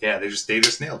 Yeah, they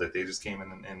just nailed it. They just came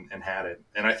in and had it.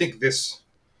 And I think this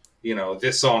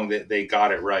song that they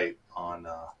got it right on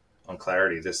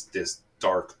Clarity. This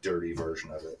dark, dirty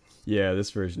version of it. Yeah,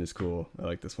 this version is cool. I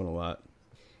like this one a lot.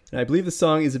 And I believe the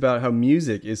song is about how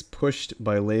music is pushed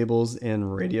by labels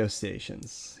and radio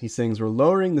stations. He sings, "We're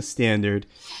lowering the standard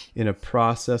in a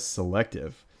process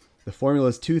selective. The formula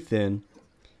is too thin,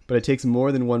 but it takes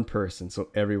more than one person, so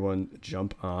everyone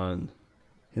jump on."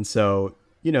 And so,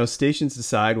 stations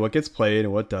decide what gets played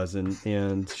and what doesn't.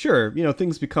 And sure,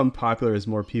 things become popular as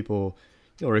more people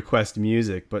request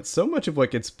music. But so much of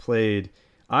what gets played,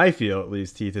 I feel at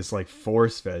least, Heath, is like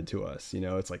force-fed to us.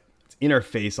 It's like in our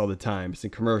face all the time. It's in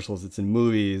commercials, it's in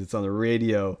movies, it's on the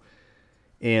radio,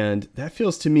 and that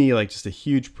feels to me like just a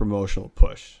huge promotional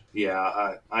push.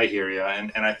 Yeah, I hear you,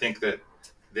 and I think that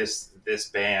this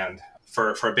band,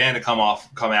 for a band to come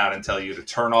out and tell you to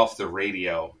turn off the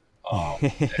radio,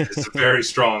 it's a very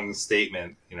strong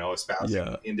statement,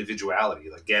 espousing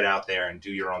individuality. Like, get out there and do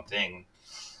your own thing.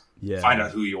 Yeah, find out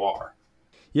who you are.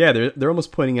 Yeah, they're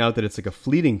almost pointing out that it's like a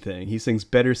fleeting thing. He sings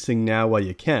 "Better Sing Now While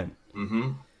You Can,"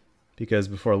 because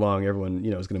before long, everyone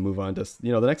is going to move on to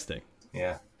the next thing.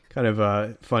 Yeah. Kind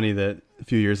of funny that a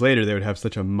few years later they would have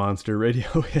such a monster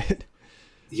radio hit.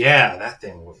 Yeah, that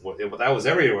thing that was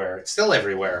everywhere. It's still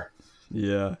everywhere.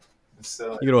 Yeah.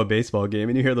 So you go to a baseball game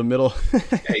and you hear the middle.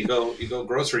 yeah, you go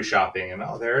grocery shopping and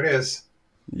there it is.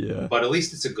 Yeah. But at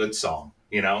least it's a good song,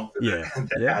 Yeah.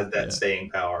 that has that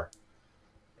staying power.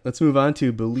 Let's move on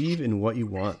to "Believe in What You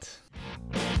Want."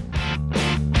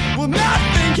 Well,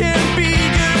 nothing can be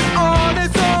good on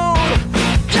its own.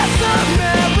 Just a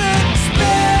merit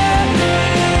spinning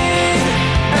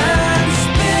and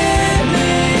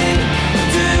spinning.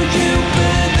 Do you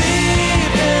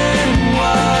believe in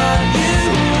what you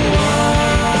want?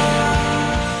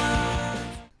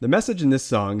 The message in this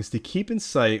song is to keep in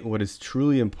sight what is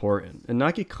truly important and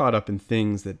not get caught up in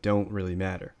things that don't really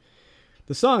matter.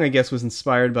 The song, I guess, was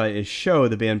inspired by a show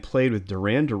the band played with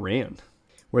Duran Duran,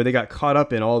 where they got caught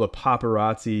up in all the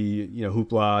paparazzi,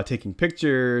 hoopla, taking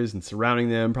pictures and surrounding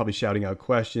them, probably shouting out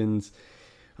questions,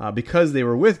 because they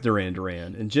were with Duran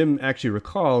Duran. And Jim actually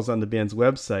recalls on the band's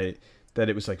website that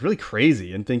it was like really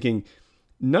crazy and thinking,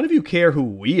 none of you care who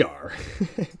we are.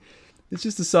 It's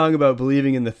just a song about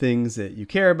believing in the things that you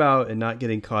care about and not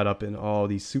getting caught up in all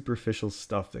the superficial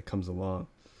stuff that comes along.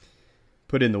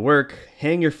 Put in the work,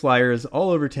 hang your flyers all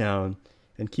over town,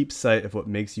 and keep sight of what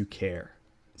makes you care.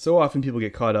 So often people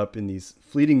get caught up in these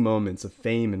fleeting moments of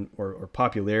fame or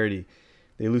popularity.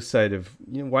 They lose sight of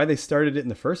why they started it in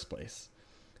the first place.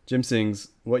 Jim sings,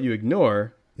 "What you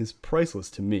ignore is priceless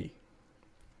to me."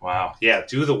 Wow. Yeah,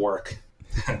 do the work.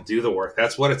 Do the work.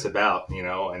 That's what it's about,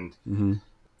 and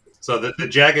so the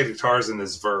jagged guitars in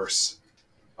this verse,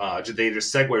 they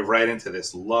just segue right into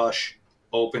this lush,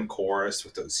 open chorus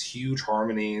with those huge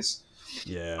harmonies.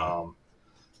 Yeah.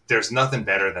 There's nothing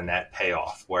better than that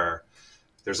payoff where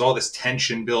there's all this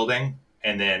tension building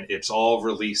and then it's all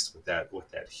released with that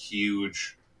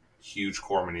huge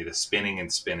harmony, the spinning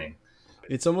and spinning.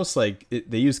 It's almost like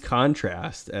they use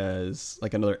contrast as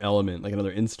like another element, like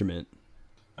another instrument.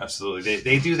 Absolutely.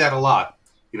 They do that a lot.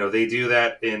 They do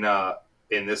that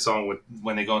in this song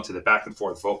when they go into the back and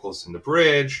forth vocals in the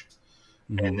bridge.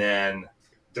 And then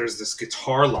there's this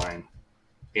guitar line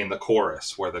in the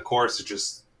chorus where the chorus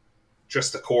is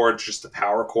just the chords, just the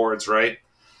power chords, right?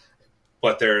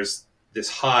 But there's this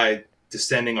high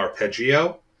descending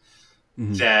arpeggio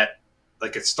that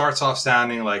like it starts off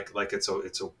sounding like it's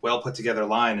a well put together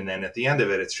line, and then at the end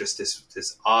of it it's just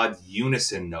this odd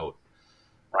unison note,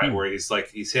 right? Where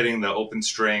he's hitting the open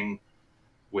string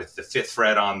with the 5th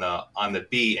fret on the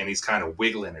B, and he's kind of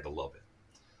wiggling it a little bit.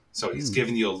 So he's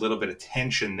giving you a little bit of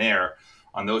tension there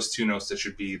on those two notes that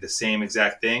should be the same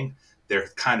exact thing. They're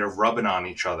kind of rubbing on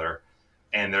each other,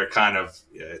 and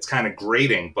it's kind of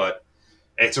grating, but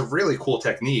it's a really cool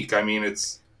technique. I mean,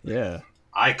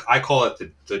 I call it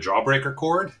the jawbreaker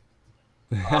chord.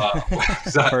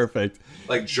 Perfect.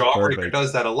 Like Jawbreaker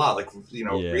does that a lot. Like,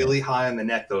 really high on the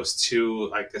neck, those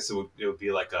two, I guess it would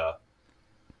be like a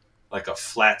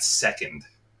flat second,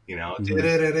 they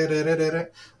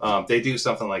do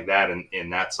something like that in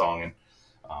that song. And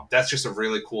that's just a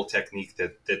really cool technique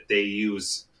that they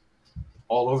use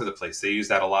all over the place. They use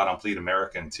that a lot on Bleed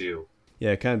American too.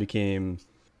 Yeah, it kind of became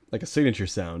like a signature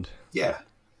sound. Yeah,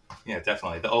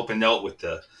 definitely. The open note with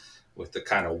the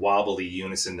kind of wobbly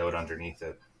unison note underneath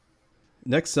it.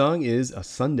 Next song is "A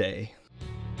Sunday."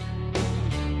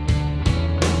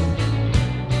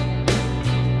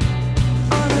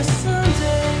 On a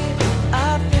Sunday,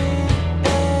 I think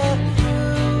it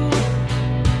through.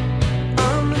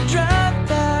 On the drive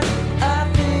back, I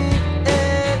think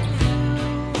it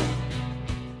through.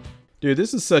 Dude,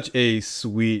 this is such a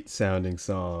sweet sounding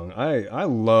song. I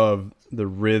love the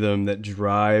rhythm that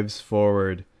drives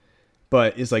forward,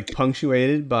 but is like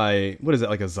punctuated by, what is it,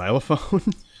 like a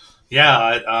xylophone? Yeah,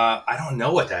 I don't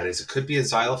know what that is. It could be a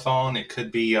xylophone. It could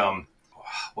be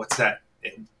what's that?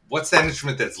 What's that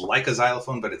instrument that's like a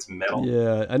xylophone but it's metal?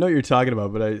 Yeah, I know what you're talking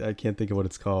about, but I can't think of what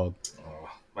it's called. Oh,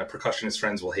 my percussionist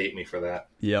friends will hate me for that.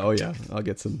 Yeah, oh yeah, I'll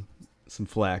get some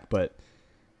flack, but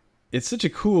it's such a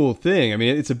cool thing. I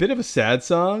mean, it's a bit of a sad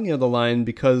song, the line,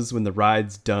 because when the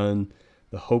ride's done,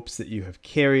 the hopes that you have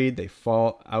carried, they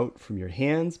fall out from your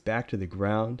hands back to the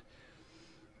ground.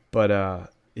 But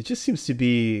it just seems to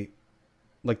be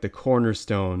like the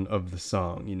cornerstone of the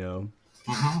song,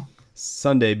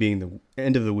 Sunday being the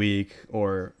end of the week,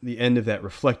 or the end of that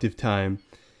reflective time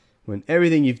when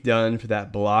everything you've done for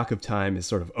that block of time is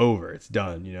sort of over. It's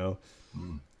done,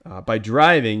 By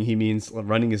driving, he means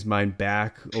running his mind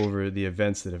back over the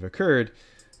events that have occurred.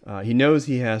 He knows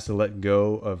he has to let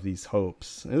go of these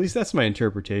hopes. At least that's my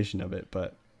interpretation of it.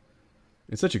 But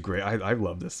it's such a great. I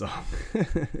love this song.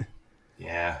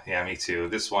 Yeah, me too.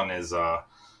 This one is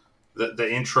the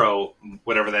intro,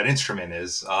 whatever that instrument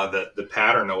is. The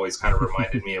pattern always kind of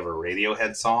reminded me of a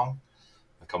Radiohead song,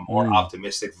 like a more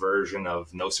optimistic version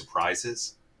of "No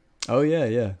Surprises." Oh yeah.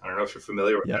 I don't know if you're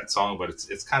familiar with that song, but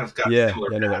it's kind of got a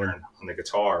similar pattern on the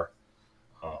guitar.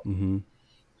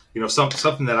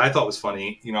 Something that I thought was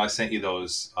funny. I sent you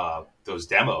those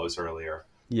demos earlier.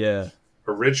 Yeah.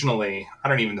 Originally, I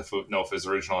don't even know if it was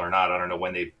original or not. I don't know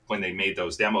when they made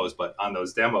those demos, but on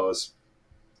those demos,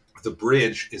 the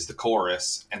bridge is the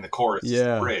chorus and the chorus is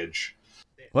the bridge.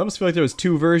 Well, I almost feel like there was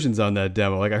two versions on that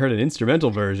demo. Like I heard an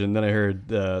instrumental version, then I heard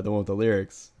the one with the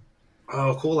lyrics.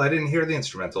 Oh, cool! I didn't hear the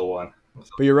instrumental one.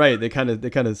 But you're right. They kind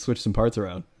of switched some parts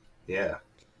around. Yeah.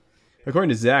 According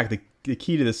to Zach, the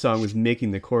key to this song was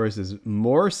making the choruses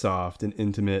more soft and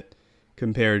intimate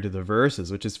compared to the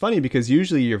verses, which is funny because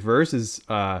usually your verses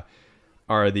are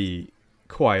the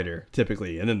quieter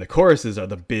typically, and then the choruses are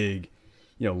the big,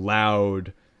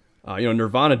 loud.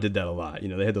 Nirvana did that a lot.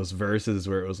 They had those verses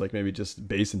where it was like maybe just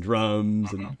bass and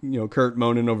drums and Kurt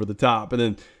moaning over the top, and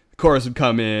then the chorus would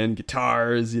come in,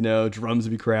 guitars, drums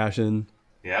would be crashing.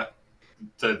 Yeah,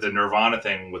 the Nirvana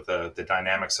thing with the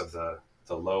dynamics of the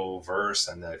low verse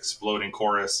and the exploding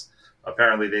chorus.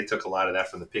 Apparently, they took a lot of that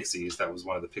from the Pixies. That was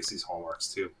one of the Pixies'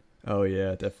 hallmarks, too. Oh,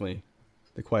 yeah, definitely.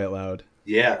 The quiet loud.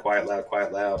 Yeah, quiet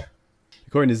loud.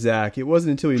 According to Zach, it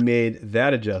wasn't until we made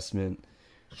that adjustment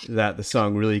that the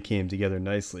song really came together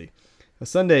nicely. A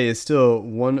Sunday is still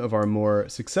one of our more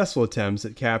successful attempts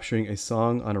at capturing a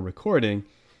song on a recording.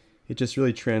 It just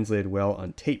really translated well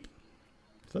on tape.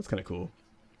 So that's kind of cool.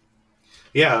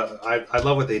 Yeah, I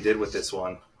love what they did with this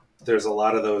one. There's a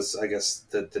lot of those, I guess,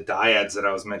 the dyads that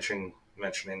I was mentioning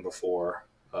before,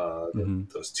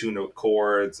 those 2-note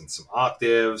chords and some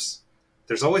octaves.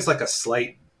 There's always like a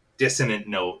slight dissonant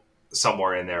note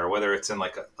somewhere in there, whether it's in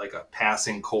like a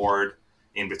passing chord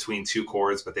in between two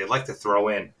chords, but they like to throw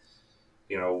in,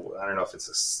 I don't know if it's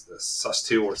a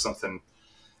sus2 or something.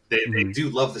 They do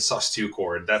love the sus2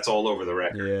 chord. That's all over the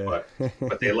record,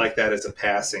 but they like that as a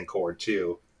passing chord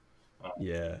too.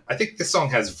 Yeah, I think this song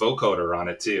has vocoder on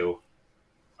it too.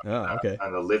 Oh, okay.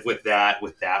 On the "Live with that"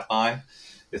 line,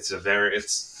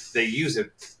 they use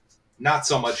it not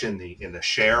so much in the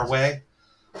share way.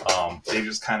 They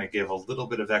just kind of give a little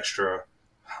bit of extra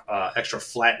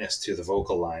flatness to the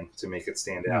vocal line to make it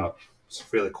stand out. It's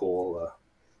really cool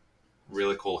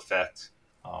effect.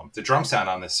 The drum sound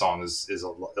on this song is a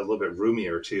little bit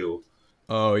roomier too.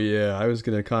 Oh yeah, I was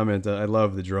gonna comment that I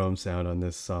love the drum sound on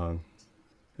this song.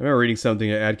 I remember reading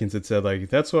something Adkins had said, like,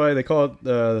 that's why they call it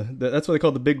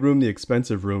the big room the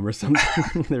expensive room or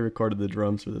something. They recorded the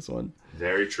drums for this one.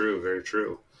 Very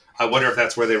true. I wonder if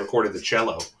that's where they recorded the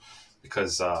cello,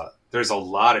 because there's a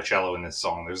lot of cello in this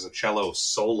song. There's a cello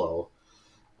solo.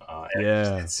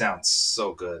 It sounds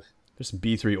so good. There's some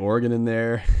B3 organ in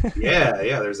there. yeah,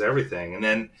 there's everything. And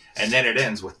then it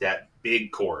ends with that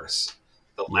big chorus,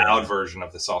 the loud version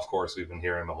of the soft chorus we've been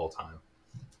hearing the whole time.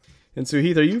 And so,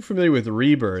 Heath, are you familiar with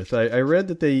Rebirth? I read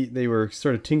that they were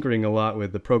sort of tinkering a lot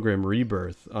with the program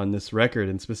Rebirth on this record,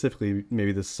 and specifically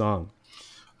maybe this song.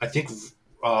 I think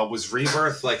was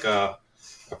Rebirth like a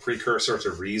precursor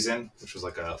to Reason, which was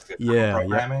like a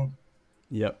programming?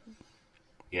 Yep.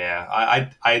 Yeah,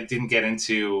 I didn't get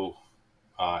into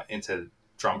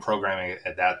drum programming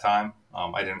at that time.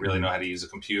 I didn't really know how to use a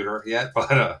computer yet, but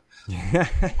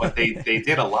they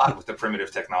did a lot with the primitive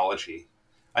technology.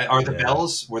 Were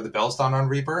the bells done on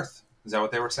Rebirth? Is that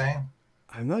what they were saying?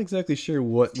 I'm not exactly sure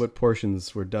what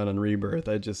portions were done on Rebirth.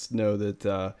 I just know that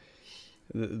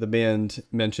the band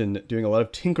mentioned doing a lot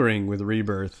of tinkering with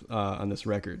Rebirth on this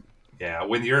record. Yeah,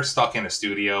 when you're stuck in a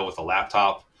studio with a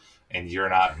laptop and you're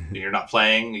not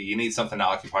playing, you need something to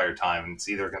occupy your time. It's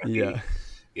either going to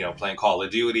be, playing Call of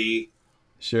Duty.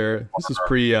 Sure. This was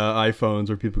pre iPhones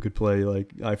where people could play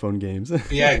like iPhone games.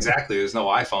 Yeah, exactly. There's no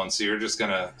iPhone, so you're just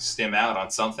gonna stim out on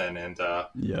something. And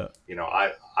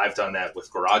I've done that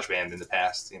with GarageBand in the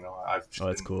past.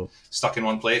 That's cool. Stuck in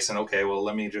one place, and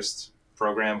let me just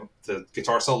program the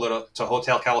guitar solo to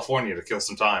Hotel California to kill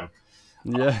some time.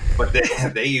 Yeah, but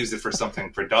they use it for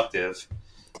something productive.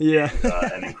 Yeah,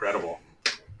 and incredible.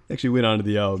 Actually, went on to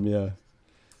the album. Yeah,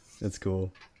 that's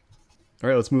cool. All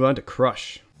right, let's move on to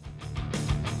Crush.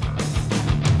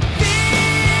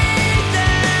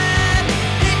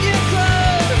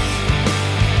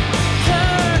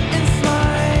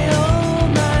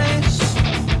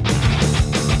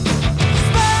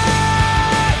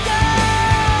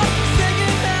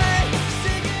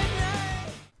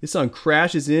 This This song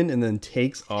crashes in and then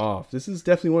takes off. This is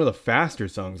definitely one of the faster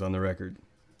songs on the record.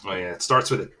 Oh yeah, it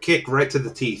starts with a kick right to the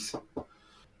teeth.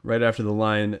 Right after the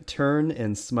line, turn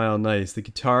and smile nice, the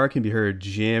guitar can be heard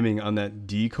jamming on that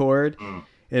D chord.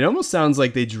 It almost sounds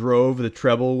like they drove the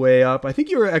treble way up. I think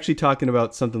you were actually talking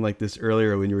about something like this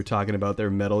earlier when you were talking about their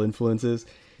metal influences.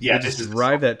 Yeah, they just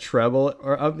drive that treble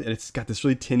up, and it's got this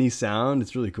really tinny sound.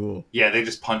 It's really cool. Yeah, they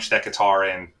just punched that guitar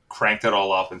in, cranked it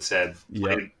all up, and said,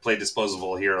 play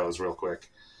Disposable Heroes real quick.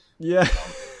 Yeah.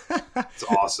 It's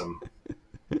awesome.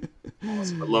 I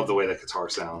love the way that guitar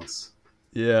sounds.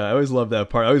 Yeah, I always love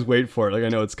that part. I always wait for it. Like, I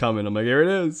know it's coming. I'm like, here it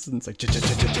is. And it's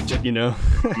like, you know?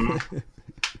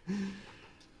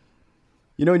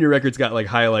 You know when your record's got like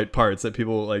highlight parts that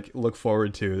people like look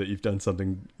forward to, that you've done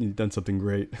something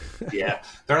great. Yeah,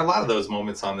 there are a lot of those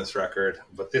moments on this record,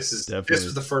 but this was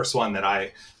the first one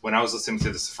that when I was listening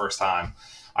to this the first time,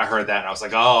 I heard that and I was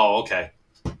like, oh, okay,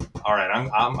 all right,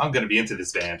 I'm going to be into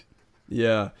this band.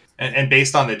 Yeah. And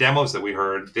based on the demos that we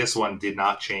heard, this one did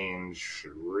not change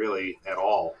really at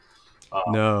all.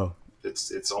 No.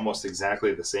 It's almost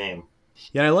exactly the same.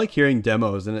 Yeah, I like hearing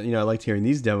demos, and I liked hearing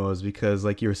these demos because,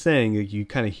 like you were saying, you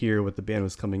kind of hear what the band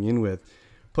was coming in with.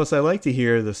 Plus, I like to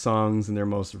hear the songs in their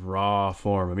most raw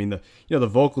form. I mean, the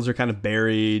vocals are kind of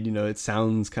buried. It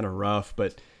sounds kind of rough,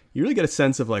 but you really get a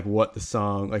sense of like what the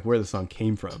song, like where the song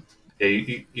came from. Yeah,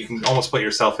 you can almost put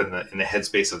yourself in the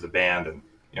headspace of the band, and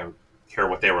hear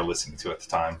what they were listening to at the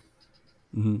time.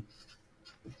 Mm-hmm.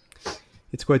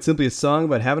 It's quite simply a song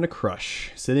about having a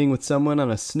crush, sitting with someone on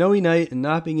a snowy night and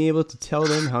not being able to tell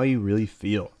them how you really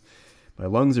feel. My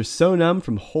lungs are so numb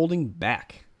from holding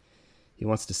back. He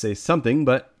wants to say something,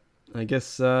 but I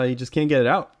guess he just can't get it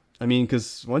out. I mean,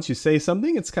 because once you say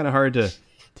something, it's kind of hard to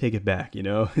take it back,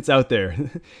 It's out there.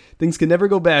 Things can never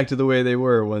go back to the way they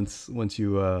were once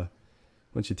you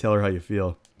tell her how you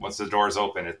feel. Once the door's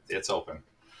open, it's open.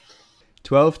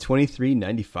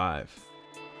 12/23/95.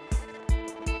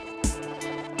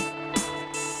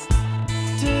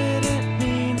 Didn't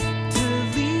mean to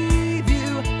leave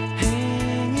you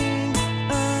hanging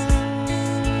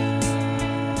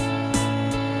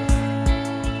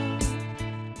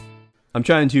I'm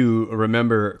trying to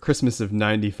remember Christmas of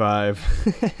 95.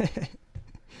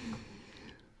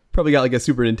 Probably got like a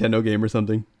Super Nintendo game or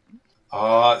something.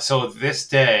 So this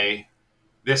day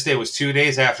was 2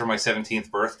 days after my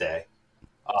 17th birthday.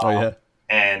 Oh yeah.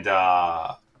 And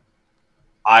I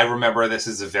remember this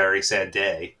is a very sad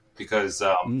day because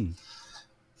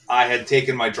I had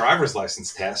taken my driver's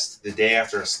license test the day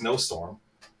after a snowstorm.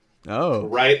 Oh.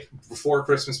 Right before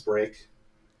Christmas break.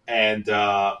 And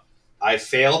I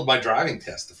failed my driving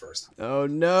test the first time. Oh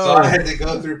no. So I had to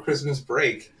go through Christmas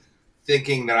break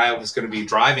thinking that I was going to be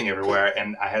driving everywhere,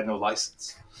 and I had no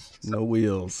license. So no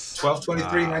wheels.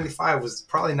 12/23/95 was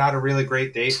probably not a really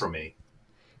great day for me.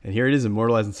 And here it is,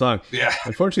 immortalizing song. Yeah.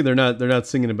 Unfortunately, they're not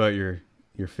singing about your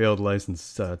failed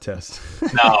license test.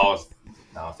 No,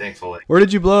 thankfully. Where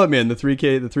did you blow it, man? The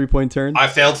 3-point turn? I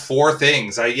failed 4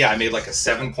 things. I made like a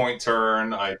 7-point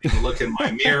turn. I didn't look in my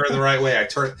mirror the right way.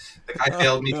 The guy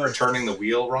failed me for turning the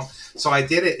wheel wrong. So I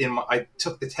did it I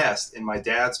took the test in my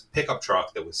dad's pickup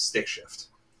truck that was stick shift.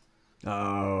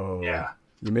 Oh. Yeah.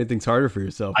 You made things harder for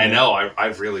yourself. I know. I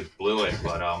really blew it,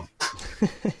 but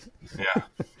yeah.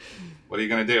 What are you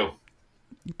gonna do?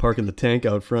 Parking the tank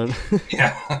out front.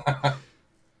 Yeah.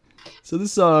 So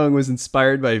this song was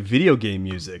inspired by video game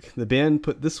music. The band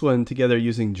put this one together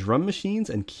using drum machines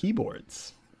and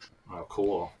keyboards. Oh,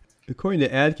 cool. According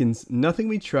to Adkins, nothing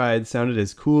we tried sounded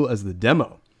as cool as the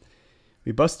demo.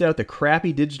 We busted out the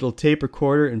crappy digital tape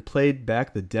recorder and played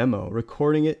back the demo,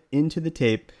 recording it into the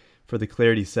tape for the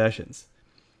Clarity sessions.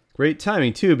 Great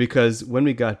timing, too, because when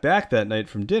we got back that night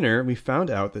from dinner, we found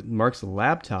out that Mark's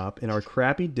laptop and our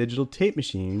crappy digital tape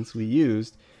machines we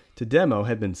used to demo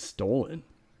had been stolen.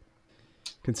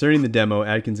 Concerning the demo,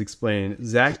 Adkins explained,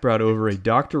 Zach brought over a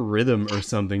Dr. Rhythm or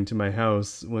something to my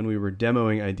house when we were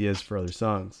demoing ideas for other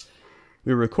songs.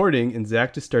 We were recording, and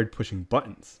Zach just started pushing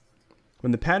buttons.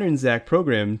 When the pattern Zach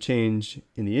programmed change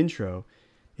in the intro,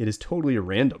 it is totally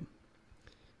random.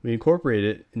 We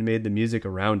incorporated it and made the music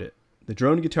around it. The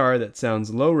drone guitar that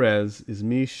sounds low-res is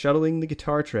me shuttling the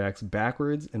guitar tracks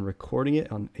backwards and recording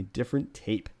it on a different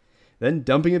tape, then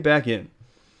dumping it back in.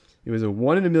 It was a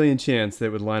 1 in a million chance that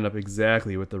it would line up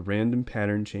exactly with the random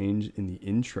pattern change in the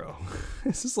intro.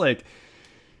 This is like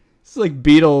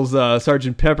Beatles,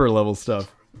 Sgt. Pepper level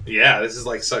stuff. Yeah, this is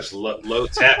like such low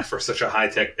tech for such a high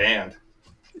tech band.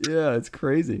 Yeah, it's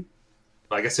crazy.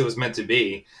 I guess it was meant to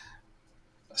be.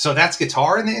 So that's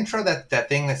guitar in the intro? That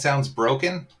thing that sounds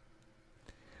broken?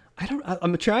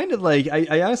 I'm trying to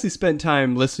I honestly spent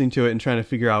time listening to it and trying to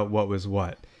figure out what was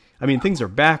what. I mean, things are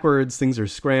backwards, things are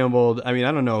scrambled. I mean,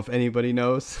 I don't know if anybody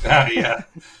knows. Yeah.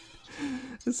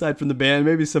 Aside from the band,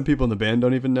 maybe some people in the band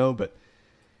don't even know, but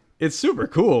it's super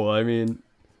cool. I mean,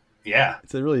 Yeah.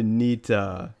 it's a really neat,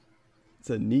 it's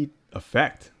a neat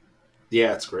effect.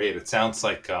 Yeah, it's great. It sounds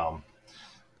like the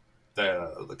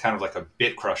kind of like a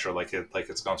bit crusher, like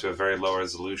it's gone to a very low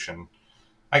resolution.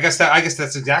 I guess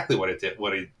that's exactly what it did.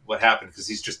 What happened, because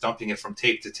he's just dumping it from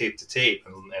tape to tape to tape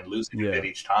and losing a bit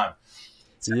each time.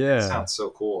 It sounds so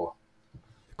cool.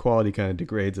 The quality kind of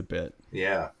degrades a bit.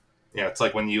 Yeah. Yeah, it's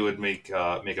like when you would make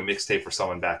a mixtape for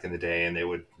someone back in the day, and they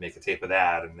would make a tape of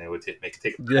that, and they would make a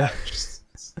tape of that.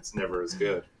 It's never as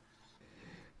good.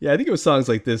 Yeah, I think it was songs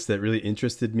like this that really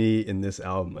interested me in this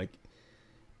album. Like,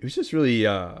 it was just really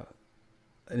an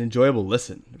enjoyable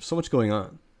listen. There's so much going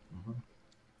on. Mm-hmm.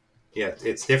 Yeah,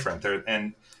 it's different there,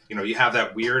 and you have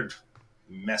that weird,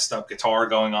 messed up guitar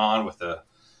going on with the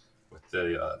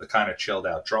kind of chilled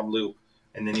out drum loop,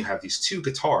 and then you have these two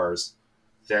guitars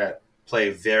that play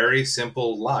very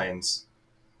simple lines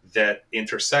that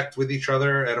intersect with each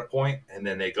other at a point, and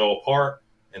then they go apart,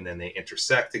 and then they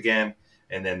intersect again,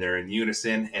 and then they're in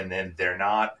unison, and then they're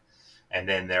not, and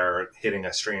then they're hitting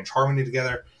a strange harmony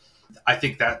together. I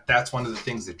think that's one of the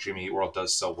things that Jimmy Eat World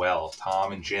does so well.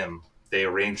 Tom and Jim, they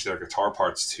arrange their guitar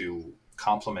parts to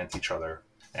complement each other,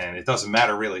 and it doesn't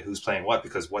matter really who's playing what,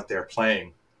 because what they're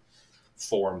playing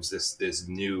forms this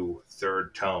new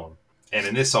third tone. And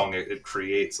in this song, it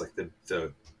creates like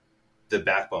the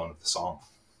backbone of the song.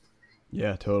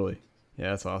 Yeah, totally.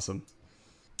 Yeah, that's awesome.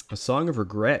 A song of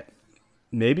regret.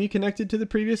 Maybe connected to the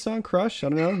previous song, Crush. I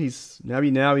don't know. He's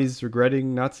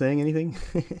regretting not saying anything.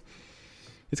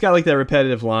 It's got like that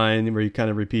repetitive line where he kind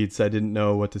of repeats, "I didn't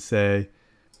know what to say."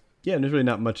 Yeah, and there's really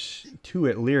not much to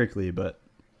it lyrically, but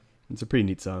it's a pretty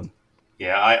neat song.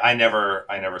 Yeah, I never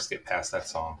skip past that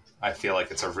song. I feel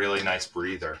like it's a really nice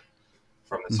breather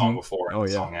from the song before and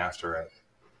the song after it,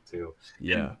 too.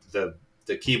 Yeah. And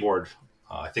the keyboard,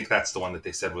 I think that's the one that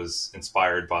they said was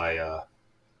inspired by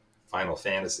Final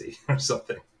Fantasy or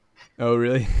something. Oh,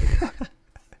 really?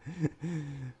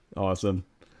 Awesome.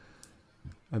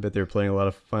 I bet they were playing a lot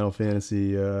of Final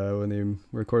Fantasy when they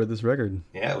recorded this record.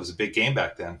 Yeah, it was a big game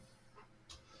back then.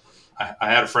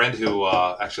 I had a friend who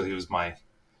he was my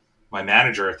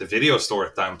manager at the video store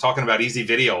at the time. I'm talking about Easy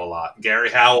Video a lot. Gary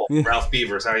Howell, Ralph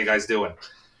Beavers, how are you guys doing?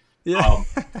 Yeah.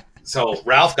 So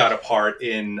Ralph got a part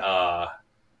in the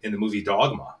movie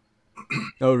Dogma.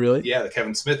 Oh, really? Yeah, the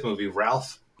Kevin Smith movie.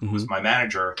 Ralph, who was my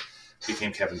manager,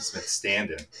 became Kevin Smith's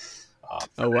stand-in.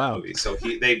 Oh, wow. Movie. So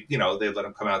they let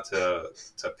him come out to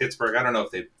Pittsburgh. I don't know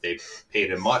if they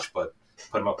paid him much, but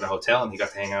put him up in a hotel, and he got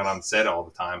to hang out on set all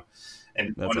the time.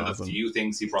 And That's one of awesome. the few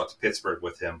things he brought to Pittsburgh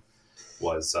with him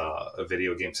was a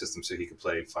video game system so he could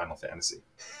play Final Fantasy.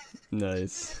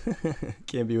 Nice.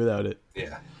 Can't be without it.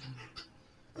 Yeah.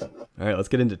 All right, let's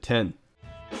get into 10.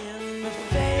 In the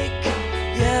fake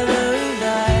yellow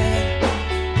light,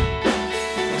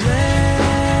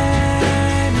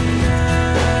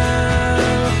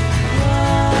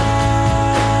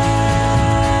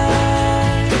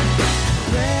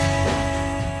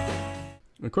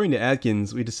 According to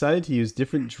Atkins, we decided to use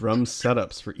different drum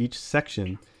setups for each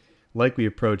section like we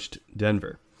approached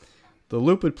Denver. The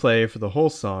loop would play for the whole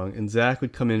song, and Zach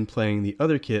would come in playing the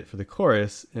other kit for the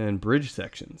chorus and bridge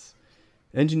sections.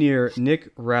 Engineer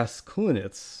Nick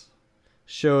Raskulinitz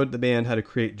showed the band how to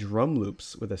create drum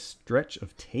loops with a stretch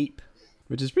of tape,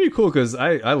 which is pretty cool because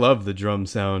I love the drum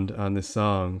sound on this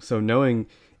song. So knowing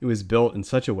it was built in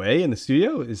such a way in the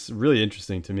studio is really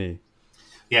interesting to me.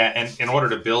 Yeah, and in order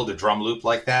to build a drum loop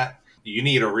like that, you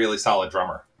need a really solid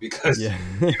drummer because I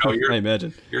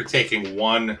imagine you're taking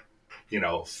one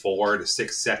 4 to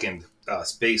 6 second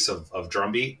space of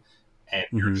drum beat, and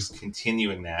you're just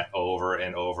continuing that over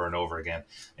and over and over again.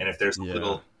 And if there's a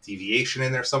little deviation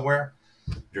in there somewhere,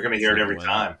 you're going to hear it every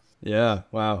time. Yeah,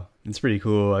 wow, it's pretty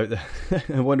cool. I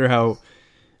wonder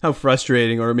how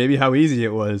frustrating or maybe how easy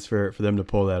it was for them to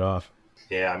pull that off.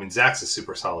 Yeah, I mean, Zach's a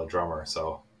super solid drummer,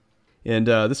 so. And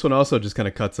this one also just kind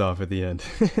of cuts off at the end.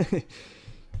 You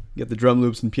get the drum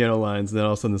loops and piano lines, and then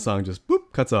all of a sudden the song just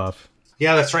boop cuts off.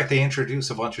 Yeah, that's right. They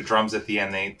introduce a bunch of drums at the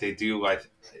end. They do. It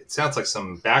sounds like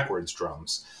some backwards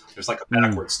drums. There's like a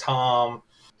backwards tom.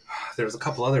 There's a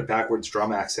couple other backwards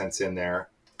drum accents in there,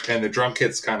 and the drum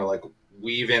kits kind of like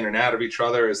weave in and out of each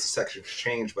other as the sections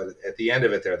change. But at the end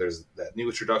of it, there's that new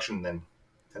introduction, and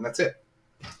that's it.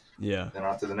 Yeah. Then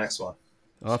on to the next one.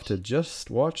 Off to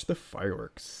Just Watch the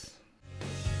Fireworks.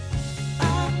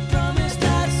 I promise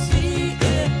I'd see it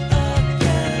again.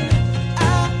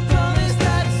 I promise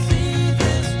I'd see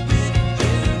this with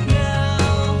you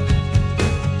now.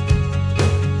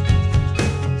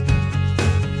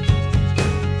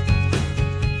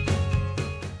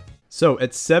 So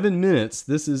at 7 minutes,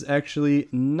 this is actually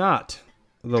not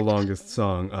the longest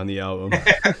song on the album.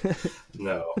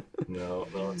 No,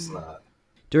 it's not.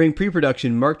 During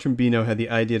pre-production, Mark Trombino had the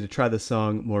idea to try the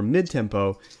song more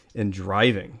mid-tempo and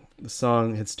driving. The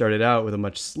song had started out with a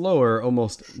much slower,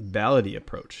 almost ballady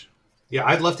approach. Yeah,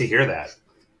 I'd love to hear that.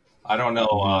 I don't know.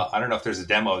 I don't know if there's a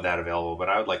demo of that available, but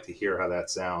I would like to hear how that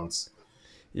sounds.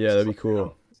 Yeah, that'd be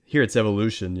cool. Hear its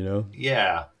evolution, you know?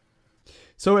 Yeah.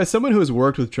 So as someone who has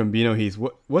worked with Trombino, Heath,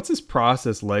 what's his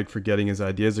process like for getting his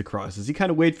ideas across? Does he kind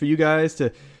of wait for you guys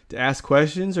to ask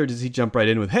questions, or does he jump right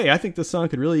in with, hey, I think this song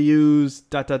could really use ...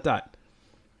 I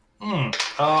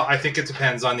think it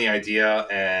depends on the idea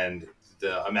and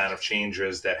the amount of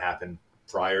changes that happen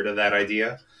prior to that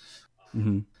idea.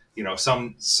 Mm-hmm. You know,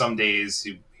 some days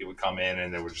he would come in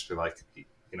and there would just be like,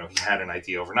 you know, he had an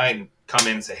idea overnight and come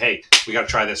in and say, hey, we got to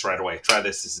try this right away. Try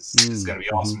this. This is going to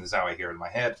be awesome. This is how I hear it in my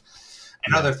head.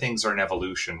 And other things are an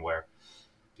evolution where,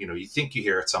 you know, you think you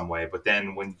hear it some way, but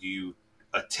then when you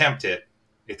attempt it,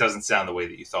 it doesn't sound the way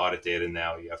that you thought it did. And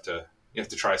now you have to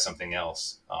try something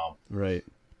else. Right.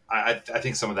 I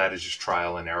think some of that is just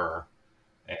trial and error,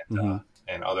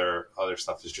 and other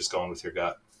stuff is just going with your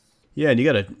gut. Yeah, and you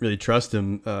got to really trust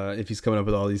him if he's coming up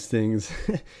with all these things.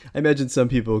 I imagine some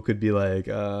people could be like,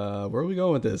 where are we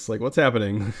going with this? Like, what's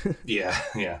happening?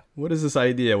 Yeah. What is this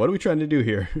idea? What are we trying to do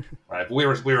here? Right.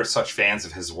 But we were such fans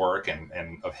of his work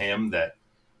and of him that,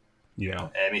 you know,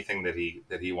 anything that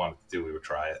he wanted to do, we would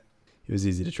try it. It was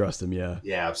easy to trust him, yeah.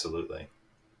 Yeah, absolutely.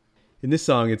 In this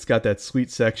song, it's got that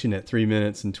sweet section at 3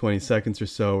 minutes and 20 seconds or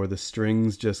so where the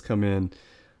strings just come in.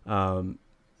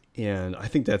 And I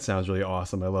think that sounds really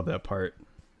awesome. I love that part.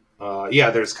 Yeah,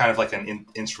 there's kind of like an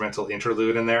instrumental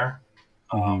interlude in there.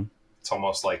 It's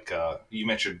almost like you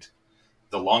mentioned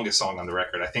the longest song on the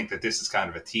record. I think that this is kind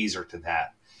of a teaser to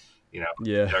that. You know,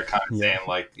 they're kind of saying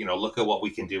like, you know, look at what we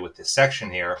can do with this section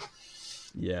here.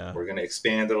 Yeah, we're going to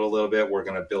expand it a little bit. We're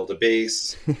going to build a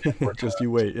bass. You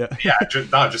wait.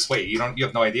 Just wait. You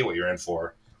have no idea what you're in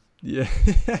for. Yeah.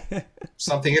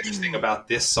 Something interesting about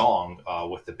this song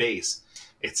with the bass,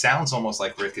 it sounds almost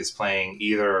like Rick is playing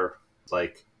either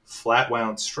like flat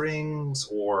wound strings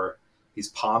or he's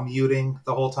palm muting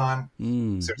the whole time. So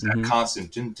there's that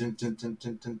constant dun, dun, dun, dun,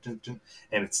 dun, dun, dun, dun,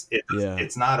 and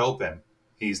it's not open.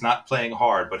 He's not playing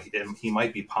hard, but he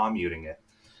might be palm muting it.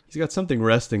 He's got something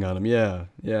resting on him. Yeah.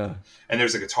 And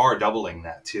there's a guitar doubling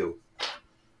that too.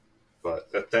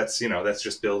 But that's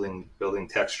just building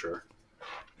texture.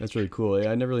 That's really cool.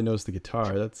 Yeah, I never really noticed the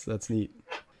guitar. That's neat.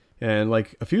 And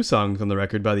like a few songs on the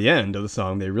record, by the end of the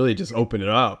song, they really just open it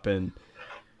up, and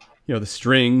you know, the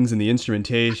strings and the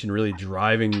instrumentation really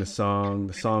driving the song.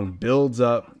 The song builds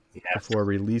up before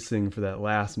releasing for that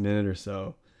last minute or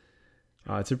so.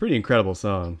 It's a pretty incredible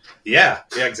song. Yeah,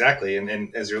 exactly.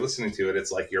 And as you're listening to it,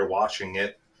 it's like you're watching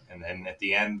it, and then at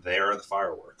the end, there are the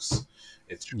fireworks.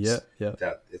 It's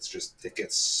just it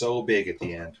gets so big at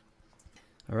the end.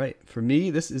 All right, for me,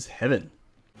 this is heaven.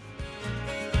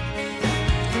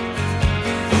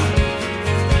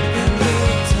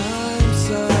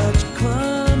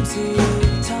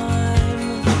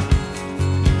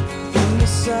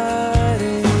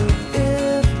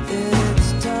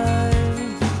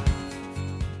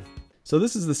 So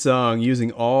this is the song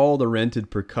using all the rented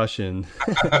percussion.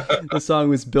 The song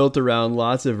was built around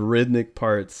lots of rhythmic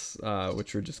parts,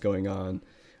 which were just going on.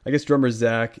 I guess drummer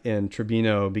Zach and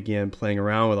Trombino began playing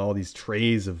around with all these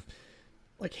trays of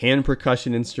like hand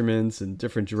percussion instruments and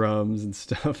different drums and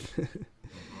stuff.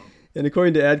 And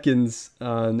according to Adkins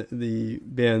on the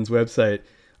band's website,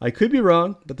 I could be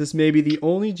wrong, but this may be the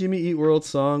only Jimmy Eat World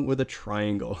song with a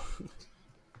triangle.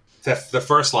 The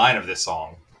first line of this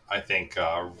song, I think,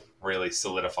 really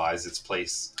solidifies its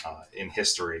place in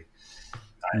history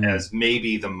as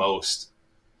maybe the most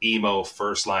emo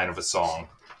first line of a song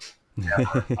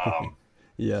ever.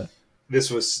 Yeah.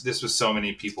 This was so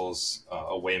many people's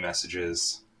away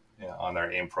messages on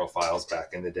their AIM profiles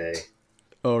back in the day.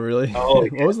 Oh, really? Oh, yeah.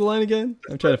 What was the line again?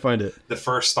 I'm trying to find it. The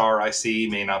first star I see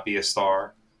may not be a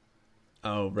star.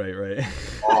 Oh, right.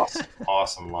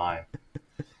 Awesome line.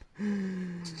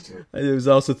 I was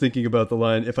also thinking about the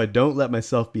line, if I don't let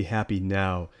myself be happy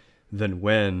now, then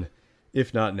when?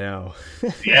 If not now.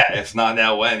 Yeah, if not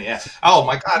now, when? Yeah. Oh,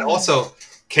 my God. Also,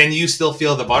 can you still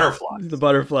feel the butterflies? The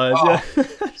butterflies, yeah.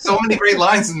 So many great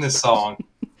lines in this song.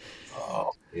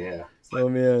 Oh, yeah. Oh,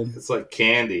 man. It's like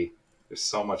candy. There's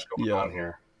so much going on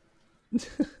here.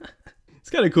 It's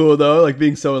kind of cool, though, like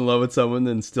being so in love with someone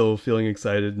and still feeling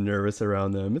excited and nervous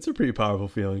around them. It's a pretty powerful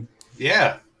feeling.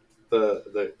 Yeah.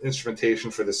 The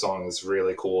instrumentation for this song is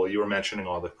really cool. You were mentioning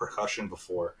all the percussion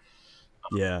before.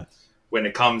 Yeah. when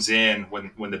it comes in,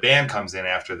 when the band comes in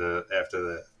after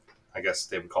the, I guess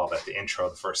they would call that the intro,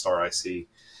 the first RIC,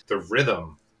 the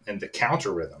rhythm and the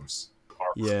counter rhythms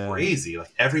are crazy.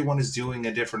 Like everyone is doing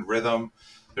a different rhythm.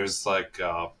 There's like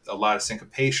a lot of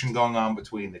syncopation going on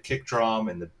between the kick drum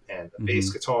and the bass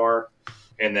guitar,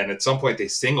 and then at some point they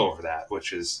sing over that,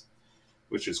 which is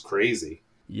crazy.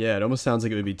 Yeah, it almost sounds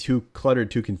like it would be too cluttered,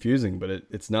 too confusing, but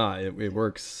it's not. It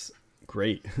works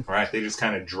great. Right, they just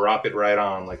kind of drop it right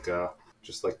on, like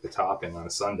just like the topping on a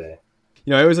Sunday.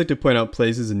 You know, I always like to point out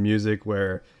places in music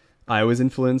where I was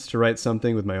influenced to write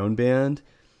something with my own band.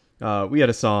 We had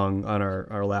a song on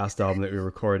our last album that we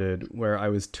recorded where I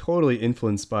was totally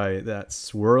influenced by that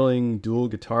swirling dual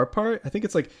guitar part. I think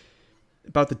it's like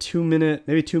about the 2 minute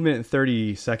and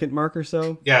 30 second mark or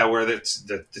so. Yeah, where it's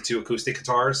the two acoustic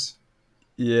guitars.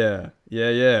 Yeah.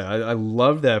 I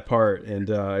love that part,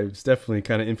 and I was definitely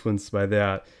kind of influenced by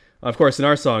that. Of course, in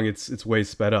our song, it's way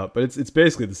sped up, but it's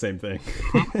basically the same thing.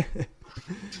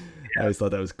 I always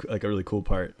thought that was like a really cool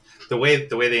part. The way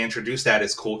they introduce that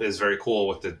is cool. Is very cool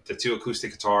with the two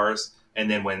acoustic guitars,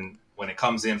 and then when it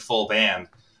comes in full band,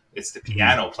 it's the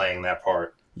piano playing that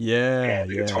part. Yeah, and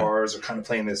the guitars are kind of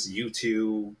playing this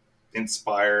U2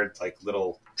 inspired like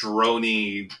little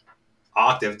droney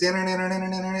octave,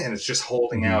 and it's just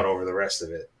holding out over the rest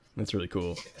of it. That's really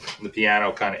cool. And the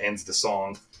piano kind of ends the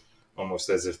song almost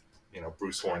as if, you know,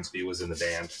 Bruce Hornsby was in the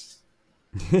band.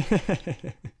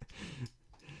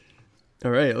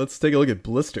 All right, let's take a look at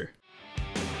Blister.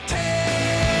 Take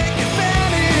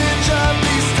advantage of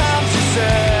these times you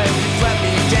said you've let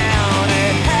me down.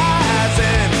 It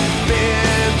hasn't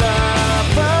been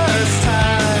the first time.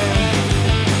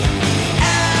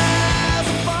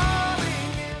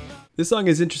 This song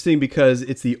is interesting because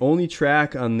it's the only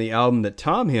track on the album that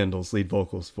Tom handles lead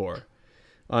vocals for.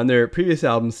 On their previous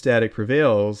album, Static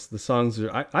Prevails, the songs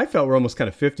I felt were almost kind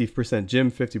of 50%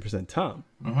 Jim, 50% Tom.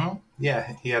 Mm-hmm.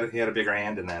 Yeah, he had a bigger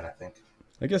hand in that, I think.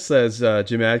 I guess as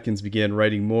Jim Adkins began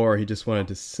writing more, he just wanted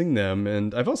to sing them.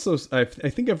 And I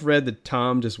think I've read that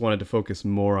Tom just wanted to focus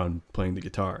more on playing the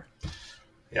guitar.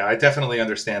 Yeah, I definitely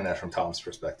understand that from Tom's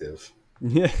perspective.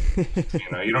 Yeah. You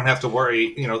know, you don't have to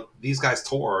worry. You know, these guys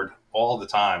toured all the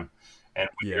time. And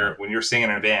when you're singing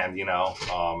in a band, you know,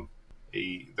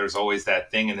 there's always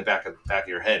that thing in the back of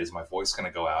your head. Is my voice going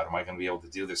to go out? Am I going to be able to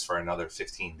do this for another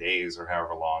 15 days or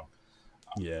however long?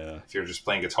 Yeah. If you're just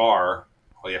playing guitar,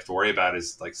 all you have to worry about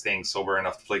is like staying sober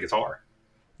enough to play guitar.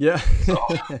 Yeah. So,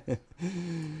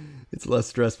 it's less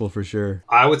stressful for sure.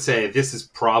 I would say this is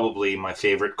probably my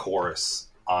favorite chorus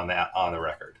on the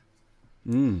record.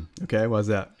 Okay. Why's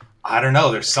that? I don't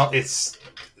know. There's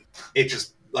it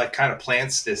just like kind of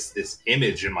plants this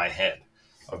image in my head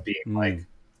of being like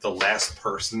the last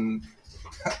person,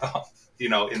 you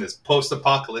know, in this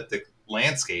post-apocalyptic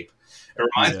landscape. It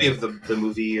reminds me of the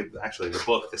movie, actually the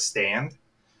book, The Stand,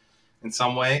 in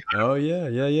some way. Oh yeah.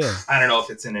 I don't know if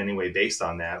it's in any way based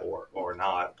on that or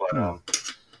not, but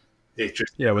it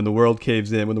just when the world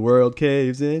caves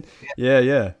in.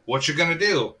 Yeah. What you gonna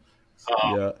do?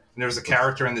 Yeah. And there's a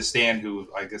character in The Stand who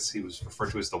I guess he was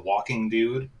referred to as the Walking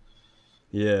Dude.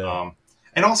 Yeah.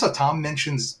 And also Tom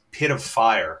mentions Pit of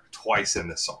Fire twice in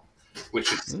this song,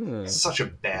 which is such a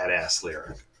badass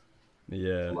lyric.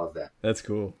 Yeah. I love that. That's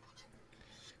cool.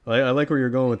 I like where you're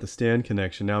going with the Stand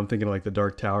connection. Now I'm thinking of like the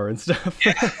Dark Tower and stuff.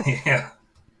 Yeah.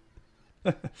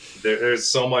 There's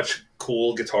so much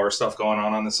cool guitar stuff going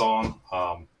on the song.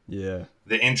 Yeah.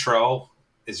 The intro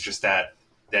is just that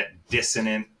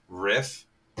dissonant riff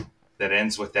that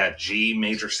ends with that G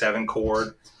major 7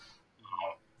 chord.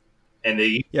 And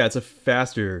it's a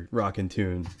faster rockin'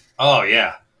 tune. Oh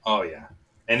yeah.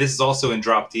 And this is also in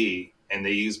drop D, and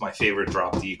they use my favorite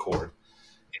drop D chord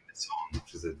in this song,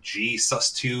 which is a G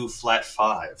sus2 flat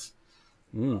 5,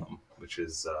 which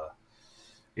is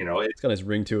you know, it's got a nice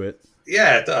ring to it.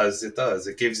 Yeah, it does.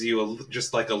 It gives you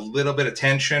just like a little bit of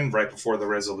tension right before the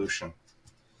resolution.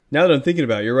 Now that I'm thinking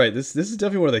about it, you're right. This is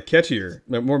definitely one of the catchier,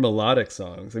 more melodic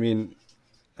songs. I mean,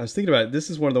 I was thinking about it. This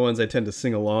is one of the ones I tend to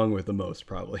sing along with the most,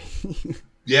 probably.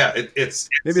 Yeah, it's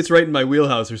maybe it's right in my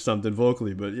wheelhouse or something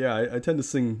vocally, but yeah, I tend to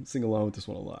sing along with this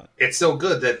one a lot. It's so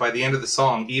good that by the end of the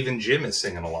song, even Jim is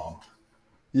singing along.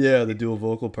 Yeah, the dual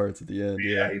vocal parts at the end.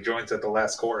 Yeah, he joins at the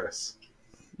last chorus.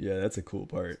 Yeah, that's a cool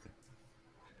part.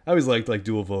 I always liked like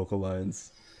dual vocal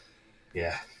lines.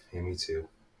 Yeah, me too.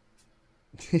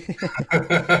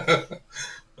 It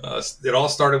all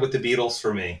started with the Beatles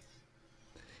for me.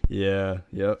 Yeah,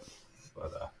 yep.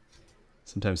 But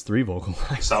sometimes 3 vocal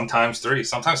lines. Sometimes 3,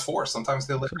 sometimes 4, sometimes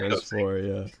they'll let sometimes 4,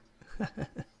 yeah.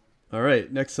 All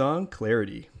right, next song,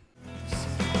 Clarity.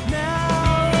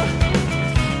 Now,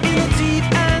 in the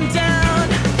deep and down,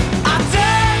 I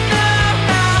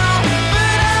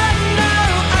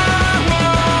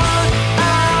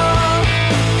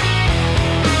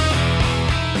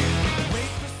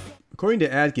According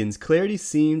to Atkins, Clarity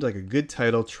seemed like a good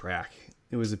title track.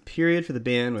 It was a period for the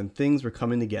band when things were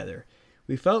coming together.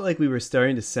 We felt like we were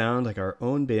starting to sound like our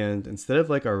own band instead of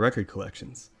like our record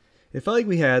collections. It felt like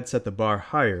we had set the bar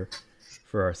higher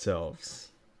for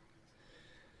ourselves.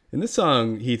 In this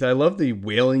song, Heath, I love the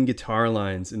wailing guitar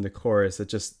lines in the chorus that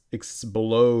just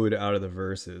explode out of the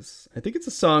verses. I think it's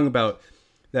a song about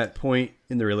that point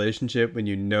in the relationship when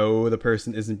you know the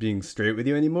person isn't being straight with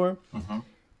you anymore. Mm-hmm.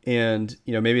 And,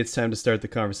 you know, maybe it's time to start the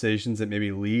conversations that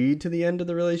maybe lead to the end of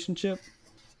the relationship.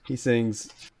 He sings,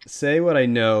 "Say what I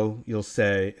know you'll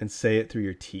say, and say it through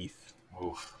your teeth."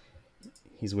 Oof.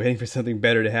 He's waiting for something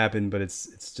better to happen, but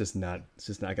it's just not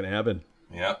going to happen.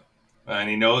 Yep. And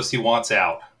he knows he wants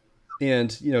out.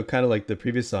 And, you know, kind of like the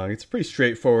previous song, it's a pretty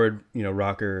straightforward, you know,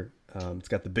 rocker. It's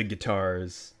got the big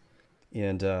guitars.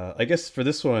 And I guess for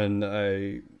this one,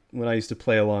 when I used to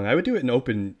play along, I would do it in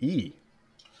open E.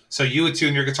 So you would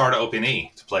tune your guitar to open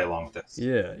E to play along with this?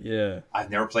 Yeah. I've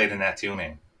never played in that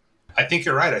tuning. I think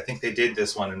you're right. I think they did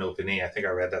this one in open E. I think I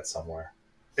read that somewhere.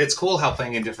 It's cool how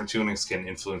playing in different tunings can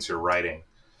influence your writing.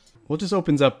 Well, it just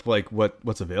opens up like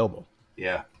what's available.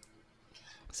 Yeah.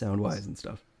 Sound-wise and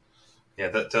stuff. Yeah,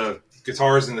 the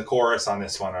guitars in the chorus on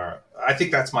this one I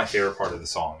think that's my favorite part of the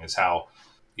song, is how,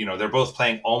 you know, they're both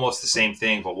playing almost the same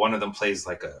thing, but one of them plays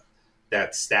like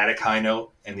that static high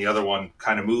note, and the other one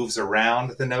kind of moves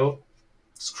around the note.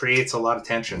 This creates a lot of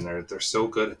tension. They're so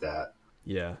good at that.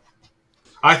 Yeah.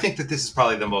 I think that this is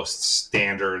probably the most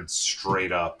standard,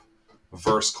 straight up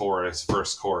verse, chorus,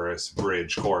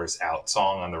 bridge, chorus out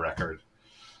song on the record.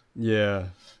 Yeah.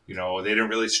 You know, they didn't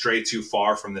really stray too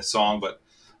far from this song, but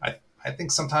I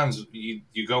think sometimes you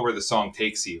go where the song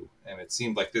takes you, and it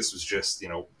seemed like this was just, you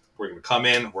know, we're going to come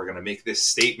in, we're going to make this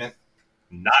statement,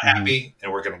 not happy,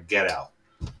 and we're going to get out.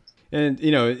 And,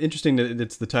 you know, interesting that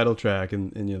it's the title track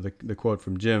and you know, the quote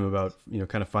from Jim about, you know,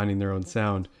 kind of finding their own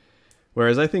sound.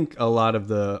 Whereas I think a lot of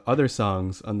the other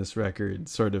songs on this record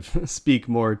sort of speak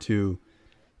more to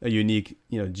a unique,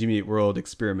 you know, Jimmy Eat World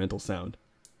experimental sound.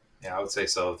 Yeah, I would say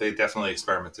so. They definitely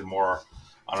experimented more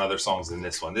on other songs than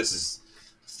this one. This is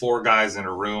 4 guys in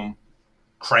a room,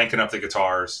 cranking up the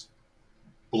guitars,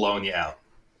 blowing you out.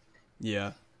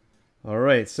 Yeah. All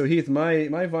right. So Heath, my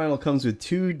vinyl comes with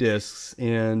 2 discs,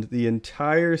 and the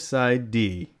entire side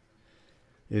D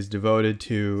is devoted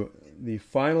to the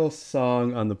final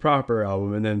song on the proper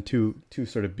album, and then two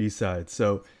sort of B-sides.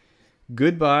 So,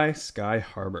 Goodbye Sky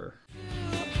Harbor.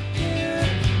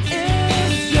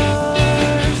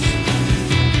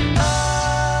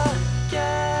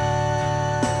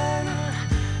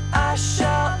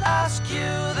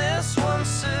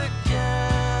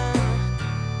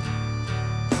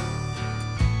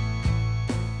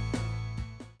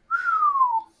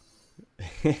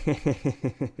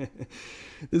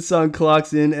 This song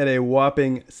clocks in at a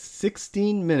whopping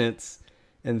 16 minutes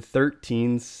and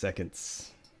 13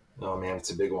 seconds. Oh man, it's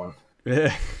a big one.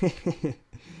 It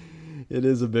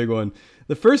is a big one.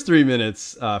 The first 3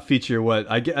 minutes feature what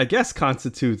I guess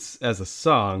constitutes as a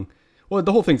song. Well,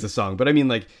 the whole thing's a song, but I mean,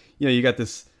 like, you know, you got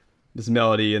this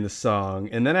melody in the song,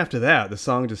 and then after that, the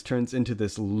song just turns into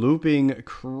this looping,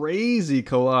 crazy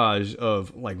collage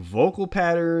of like vocal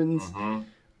patterns. Mm-hmm.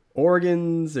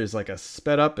 Organs, there's like a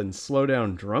sped up and slow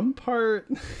down drum part.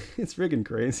 It's friggin'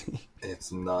 crazy.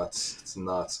 It's nuts.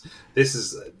 This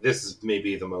is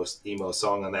maybe the most emo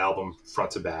song on the album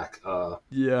front to back.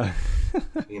 Yeah.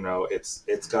 You know,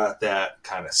 it's got that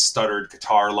kind of stuttered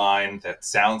guitar line that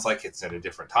sounds like it's in a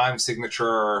different time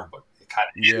signature, but it kind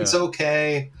of ends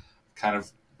okay. Kind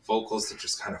of vocals that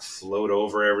just kind of float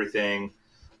over everything.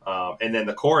 And then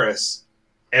the chorus,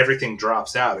 everything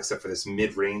drops out except for this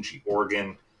mid-rangey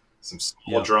organ, some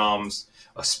small drums,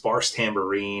 a sparse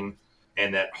tambourine,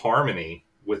 and that harmony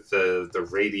with the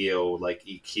radio like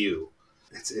EQ.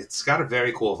 It's got a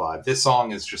very cool vibe. This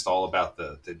song is just all about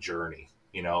the journey,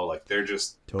 you know, like they're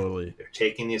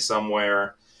taking you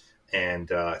somewhere,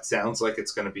 and it sounds like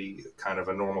it's going to be kind of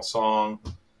a normal song,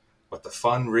 but the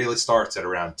fun really starts at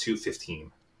around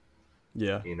 2:15.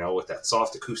 Yeah, you know, with that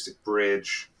soft acoustic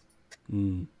bridge.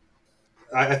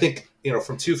 I think, you know,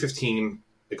 from 2:15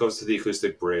 it goes to the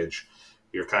acoustic bridge.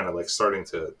 You're kind of like starting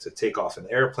to take off in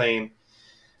the airplane.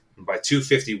 And by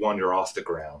 2:51, you're off the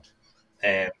ground,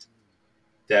 and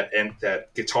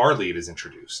that guitar lead is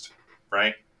introduced,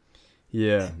 right?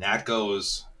 Yeah, and that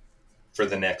goes for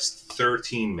the next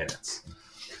 13 minutes,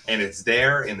 and it's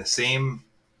there in the same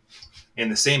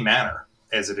manner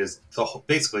as it is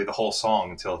basically the whole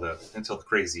song until the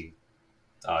crazy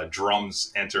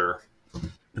drums enter.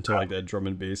 Until like that drum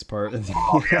and bass part.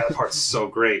 Oh yeah, that part's so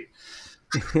great.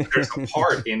 there's a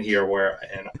part in here where,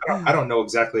 and I don't know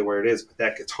exactly where it is, but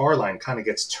that guitar line kind of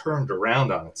gets turned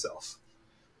around on itself.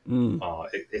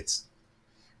 It's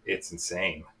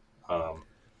insane.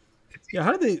 Yeah,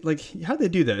 how do they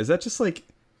do that? Is that just like,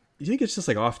 do you think it's just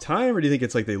like off time, or do you think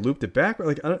it's like they looped it back? Or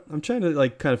like, I'm trying to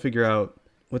like kind of figure out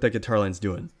what that guitar line's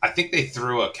doing. I think they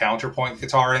threw a counterpoint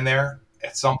guitar in there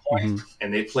at some point,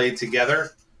 and they played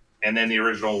together, and then the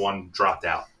original one dropped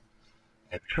out.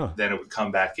 And then it would come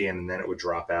back in, and then it would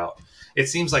drop out. It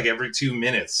seems like every 2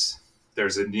 minutes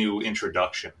there's a new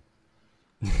introduction.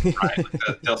 Right?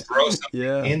 They'll throw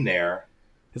something in there.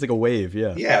 It's like a wave,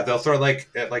 yeah. Yeah, they'll throw like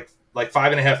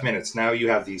 5.5 minutes. Now you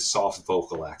have these soft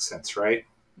vocal accents, right?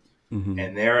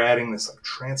 And they're adding this like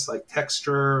trance-like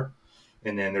texture,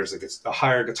 and then there's a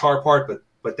higher guitar part,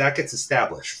 but that gets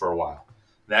established for a while.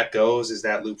 That goes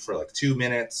that loop for like 2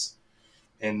 minutes.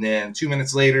 And then 2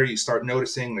 minutes later, you start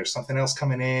noticing there's something else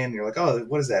coming in. You're like, oh,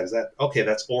 what is that? Is that, okay,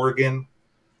 that's organ.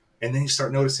 And then you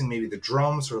start noticing maybe the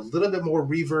drums are a little bit more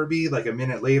reverby, like a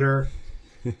minute later.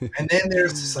 And then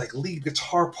there's this like lead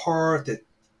guitar part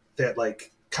that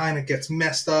like kind of gets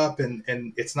messed up and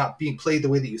it's not being played the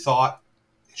way that you thought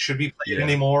it should be played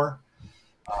anymore.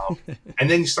 And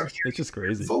then you start hearing it's just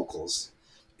crazy vocals.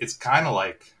 It's kind of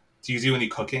like, do you do any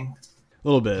cooking? A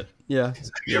little bit, yeah.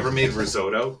 Have you ever made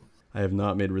risotto? I have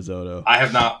not made risotto. I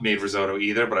have not made risotto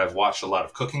either, but I've watched a lot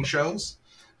of cooking shows.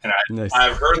 And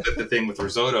I've heard that the thing with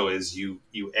risotto is you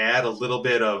add a little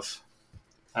bit of,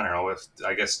 I don't know,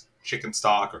 I guess chicken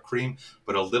stock or cream,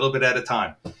 but a little bit at a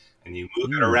time. And you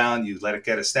move it around, you let it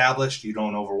get established, you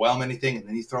don't overwhelm anything, and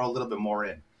then you throw a little bit more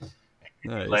in.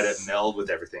 Nice. Let it meld with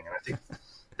everything. And I think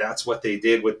that's what they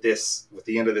did with this, with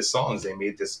the end of this song, is they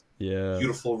made this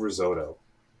beautiful risotto.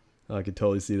 I could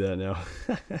totally see that now.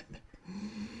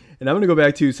 And I'm going to go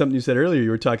back to something you said earlier.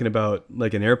 You were talking about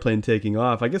like an airplane taking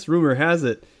off. I guess rumor has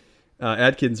it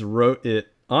Adkins wrote it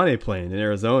on a plane in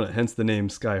Arizona, hence the name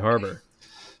Sky Harbor.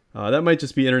 That might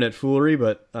just be internet foolery,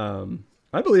 but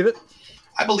I believe it.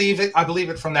 I believe it. I believe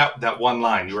it from that one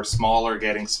line. You are smaller,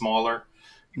 getting smaller.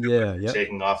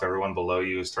 Taking off, everyone below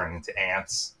you is turning into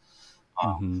ants.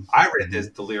 I read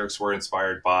the lyrics were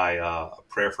inspired by A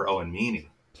Prayer for Owen Meany.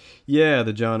 Yeah,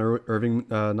 the John Irving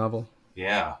novel.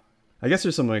 Yeah. I guess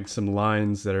there's some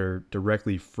lines that are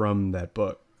directly from that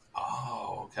book.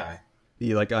 Oh, okay.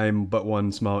 The like I'm but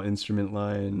one small instrument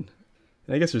line.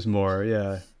 And I guess there's more.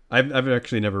 Yeah, I've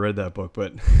actually never read that book,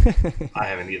 but I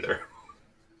haven't either.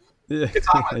 Yeah,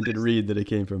 I did read that it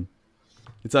came from.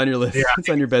 It's on your list. Yeah, it's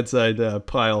on your bedside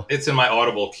pile. It's in my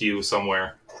Audible queue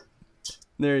somewhere.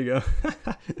 There you go.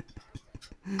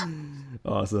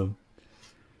 Awesome.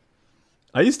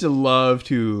 I used to love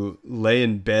to lay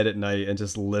in bed at night and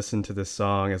just listen to this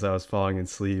song as I was falling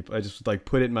asleep. I just like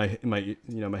put it in my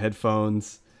my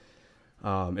headphones,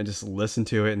 and just listen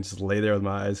to it and just lay there with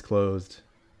my eyes closed.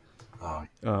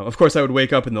 Of course, I would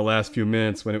wake up in the last few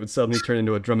minutes when it would suddenly turn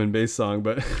into a drum and bass song.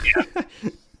 But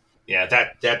yeah,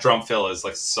 that drum fill is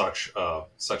like such a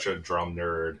drum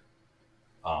nerd.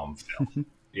 Fill,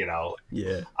 you know.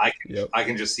 Yeah. I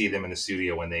can just see them in the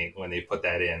studio when they put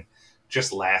that in,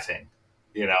 just laughing.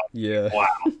 You know. Yeah.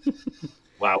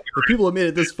 Wow. If people have made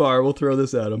it this far, we'll throw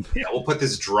this at them. Yeah, we'll put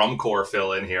this drum corps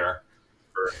fill in here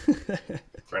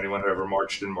for anyone who ever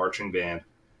marched in marching band.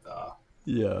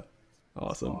 Yeah.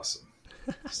 Awesome.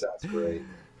 Sounds great.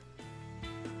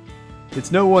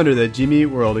 It's no wonder that Jimmy Eat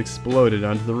World exploded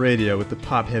onto the radio with the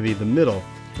pop-heavy The Middle,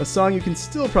 a song you can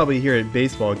still probably hear at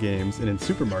baseball games and in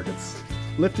supermarkets,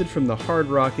 lifted from the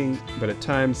hard-rocking, but at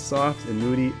times soft and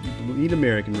moody Bleed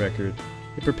American record.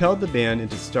 It propelled the band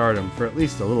into stardom for at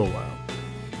least a little while.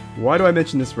 Why do I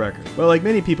mention this record? Well, like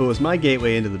many people, it was my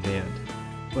gateway into the band.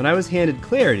 When I was handed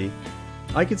Clarity,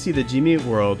 I could see that Jimmy Eat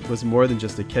World was more than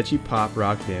just a catchy pop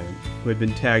rock band who had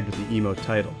been tagged with the emo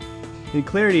title. In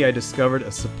Clarity, I discovered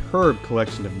a superb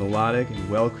collection of melodic and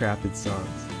well-crafted songs.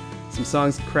 Some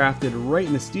songs crafted right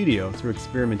in the studio through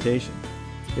experimentation.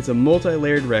 It's a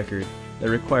multi-layered record that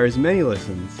requires many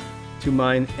listens to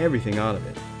mine everything out of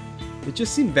it. It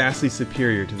just seemed vastly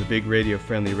superior to the big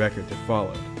radio-friendly record that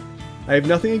followed. I have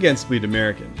nothing against Bleed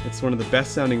American. It's one of the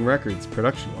best-sounding records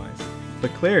production-wise.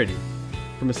 But Clarity,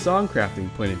 from a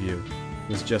song-crafting point of view,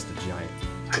 was just a giant.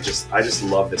 I just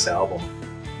love this album.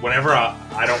 Whenever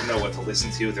I don't know what to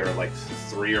listen to, there are like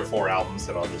 3 or 4 albums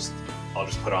that I'll just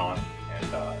put on,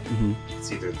 and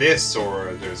it's either this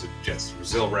or there's a Jets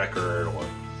Brazil record, or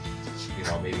you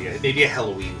know maybe a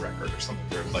Halloween record or something.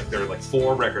 There are like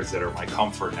 4 records that are my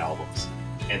comfort albums,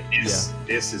 and this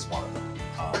is one of them.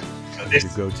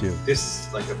 This go-to. This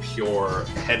is like a pure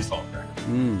headphone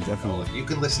record. Definitely. You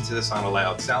can listen to this on a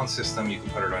loud sound system. You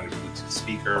can put it on a Bluetooth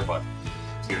speaker, but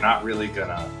you're not really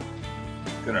gonna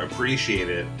appreciate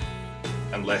it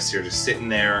unless you're just sitting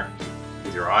there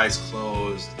with your eyes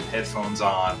closed, headphones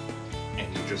on,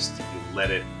 and you let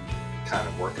it kind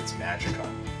of work its magic on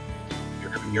you.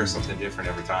 You're gonna hear something different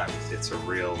every time. It's a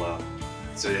real,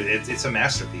 it's a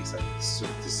masterpiece. This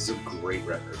is a great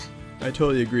record. I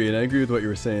totally agree, and I agree with what you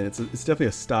were saying. It's definitely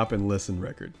a stop and listen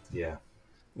record. Yeah.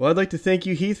 Well, I'd like to thank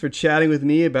you, Heath, for chatting with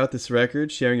me about this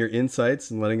record, sharing your insights,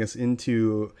 and letting us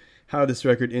into how this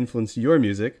record influenced your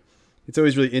music. It's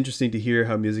always really interesting to hear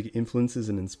how music influences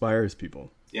and inspires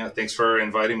people. Yeah, thanks for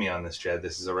inviting me on this, Jed.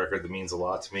 This is a record that means a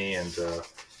lot to me, and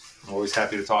I'm always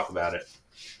happy to talk about it.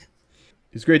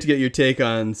 It's great to get your take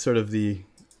on sort of the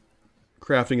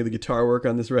crafting of the guitar work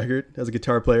on this record as a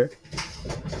guitar player.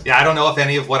 Yeah, I don't know if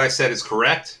any of what I said is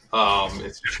correct.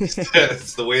 It's just,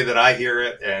 it's the way that I hear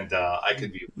it, and I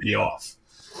could be way off.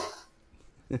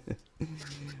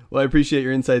 Well, I appreciate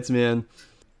your insights, man.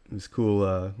 It was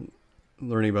cool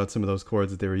learning about some of those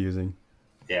chords that they were using.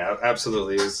 Yeah,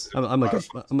 absolutely. I'm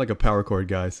like a power chord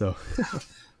guy, so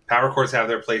power chords have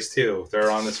their place too. They're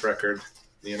on this record,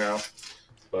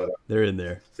 but they're in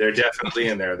there. They're definitely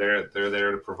in there. They're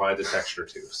there to provide the texture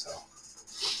too. So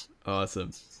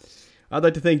awesome. I'd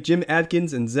like to thank Jim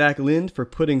Adkins and Zach Lind for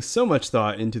putting so much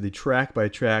thought into the track by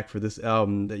track for this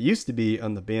album that used to be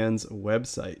on the band's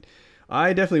website.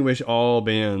 I definitely wish all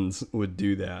bands would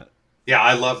do that. Yeah,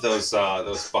 I love those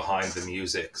behind the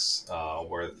musics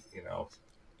where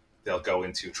they'll go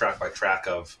into track by track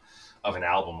of an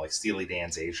album like Steely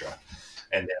Dan's Asia,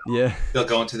 and they'll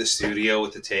go into the studio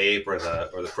with the tape or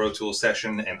the Pro Tools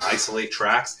session and isolate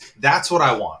tracks. That's what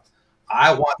I want.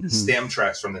 I want the stem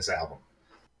tracks from this album.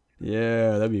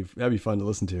 Yeah, that'd be fun to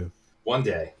listen to. One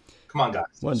day, come on, guys.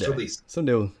 One day, release.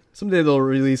 Someday they'll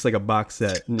release like a box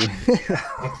set.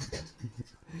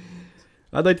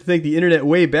 I'd like to thank the Internet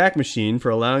Wayback Machine for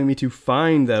allowing me to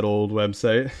find that old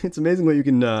website. It's amazing what you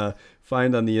can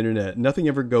find on the internet. Nothing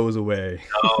ever goes away.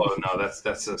 Oh no,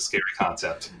 that's a scary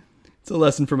concept. It's a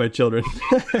lesson for my children.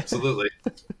 Absolutely.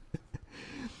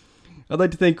 I'd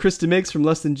like to thank Chris DeMakes from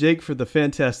Less Than Jake for the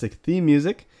fantastic theme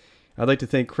music. I'd like to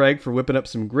thank Craig for whipping up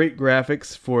some great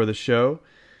graphics for the show.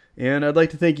 And I'd like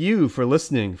to thank you for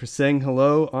listening, for saying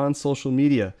hello on social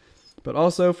media, but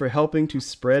also for helping to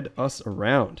spread us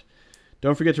around.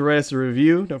 Don't forget to write us a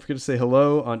review. Don't forget to say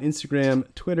hello on Instagram,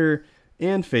 Twitter,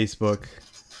 and Facebook.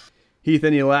 Heath,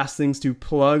 any last things to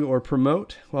plug or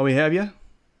promote while we have you?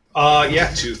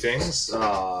 Yeah, two things.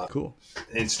 Cool.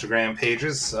 Instagram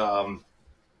pages.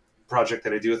 Project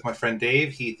that I do with my friend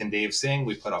Dave, Heath and Dave Sing.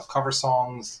 We put up cover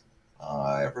songs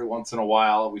every once in a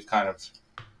while. We've kind of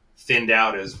thinned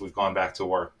out as we've gone back to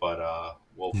work, but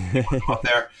we'll put them up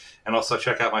there. And also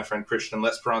check out my friend Christian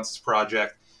Lesperance's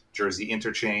project, Jersey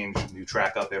Interchange, new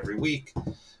track up every week.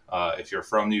 If you're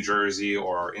from New Jersey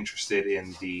or interested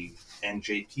in the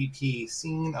NJPP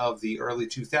scene of the early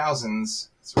 2000s,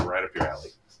 it's right up your alley.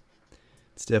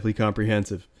 It's definitely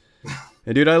comprehensive.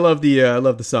 And dude, I love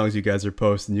the songs you guys are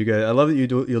posting. You guys, I love that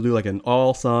you'll do like an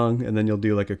all song and then you'll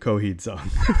do like a Coheed song.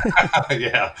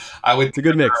 Yeah, I would. It's a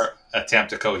good mix.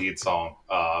 Attempt a Coheed song,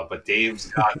 but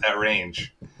Dave's got that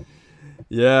range.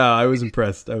 Yeah, I was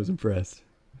impressed.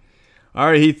 All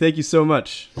right, Heath, thank you so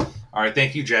much. All right,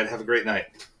 thank you, Jed. Have a great night.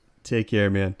 Take care,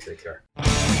 man. Take care.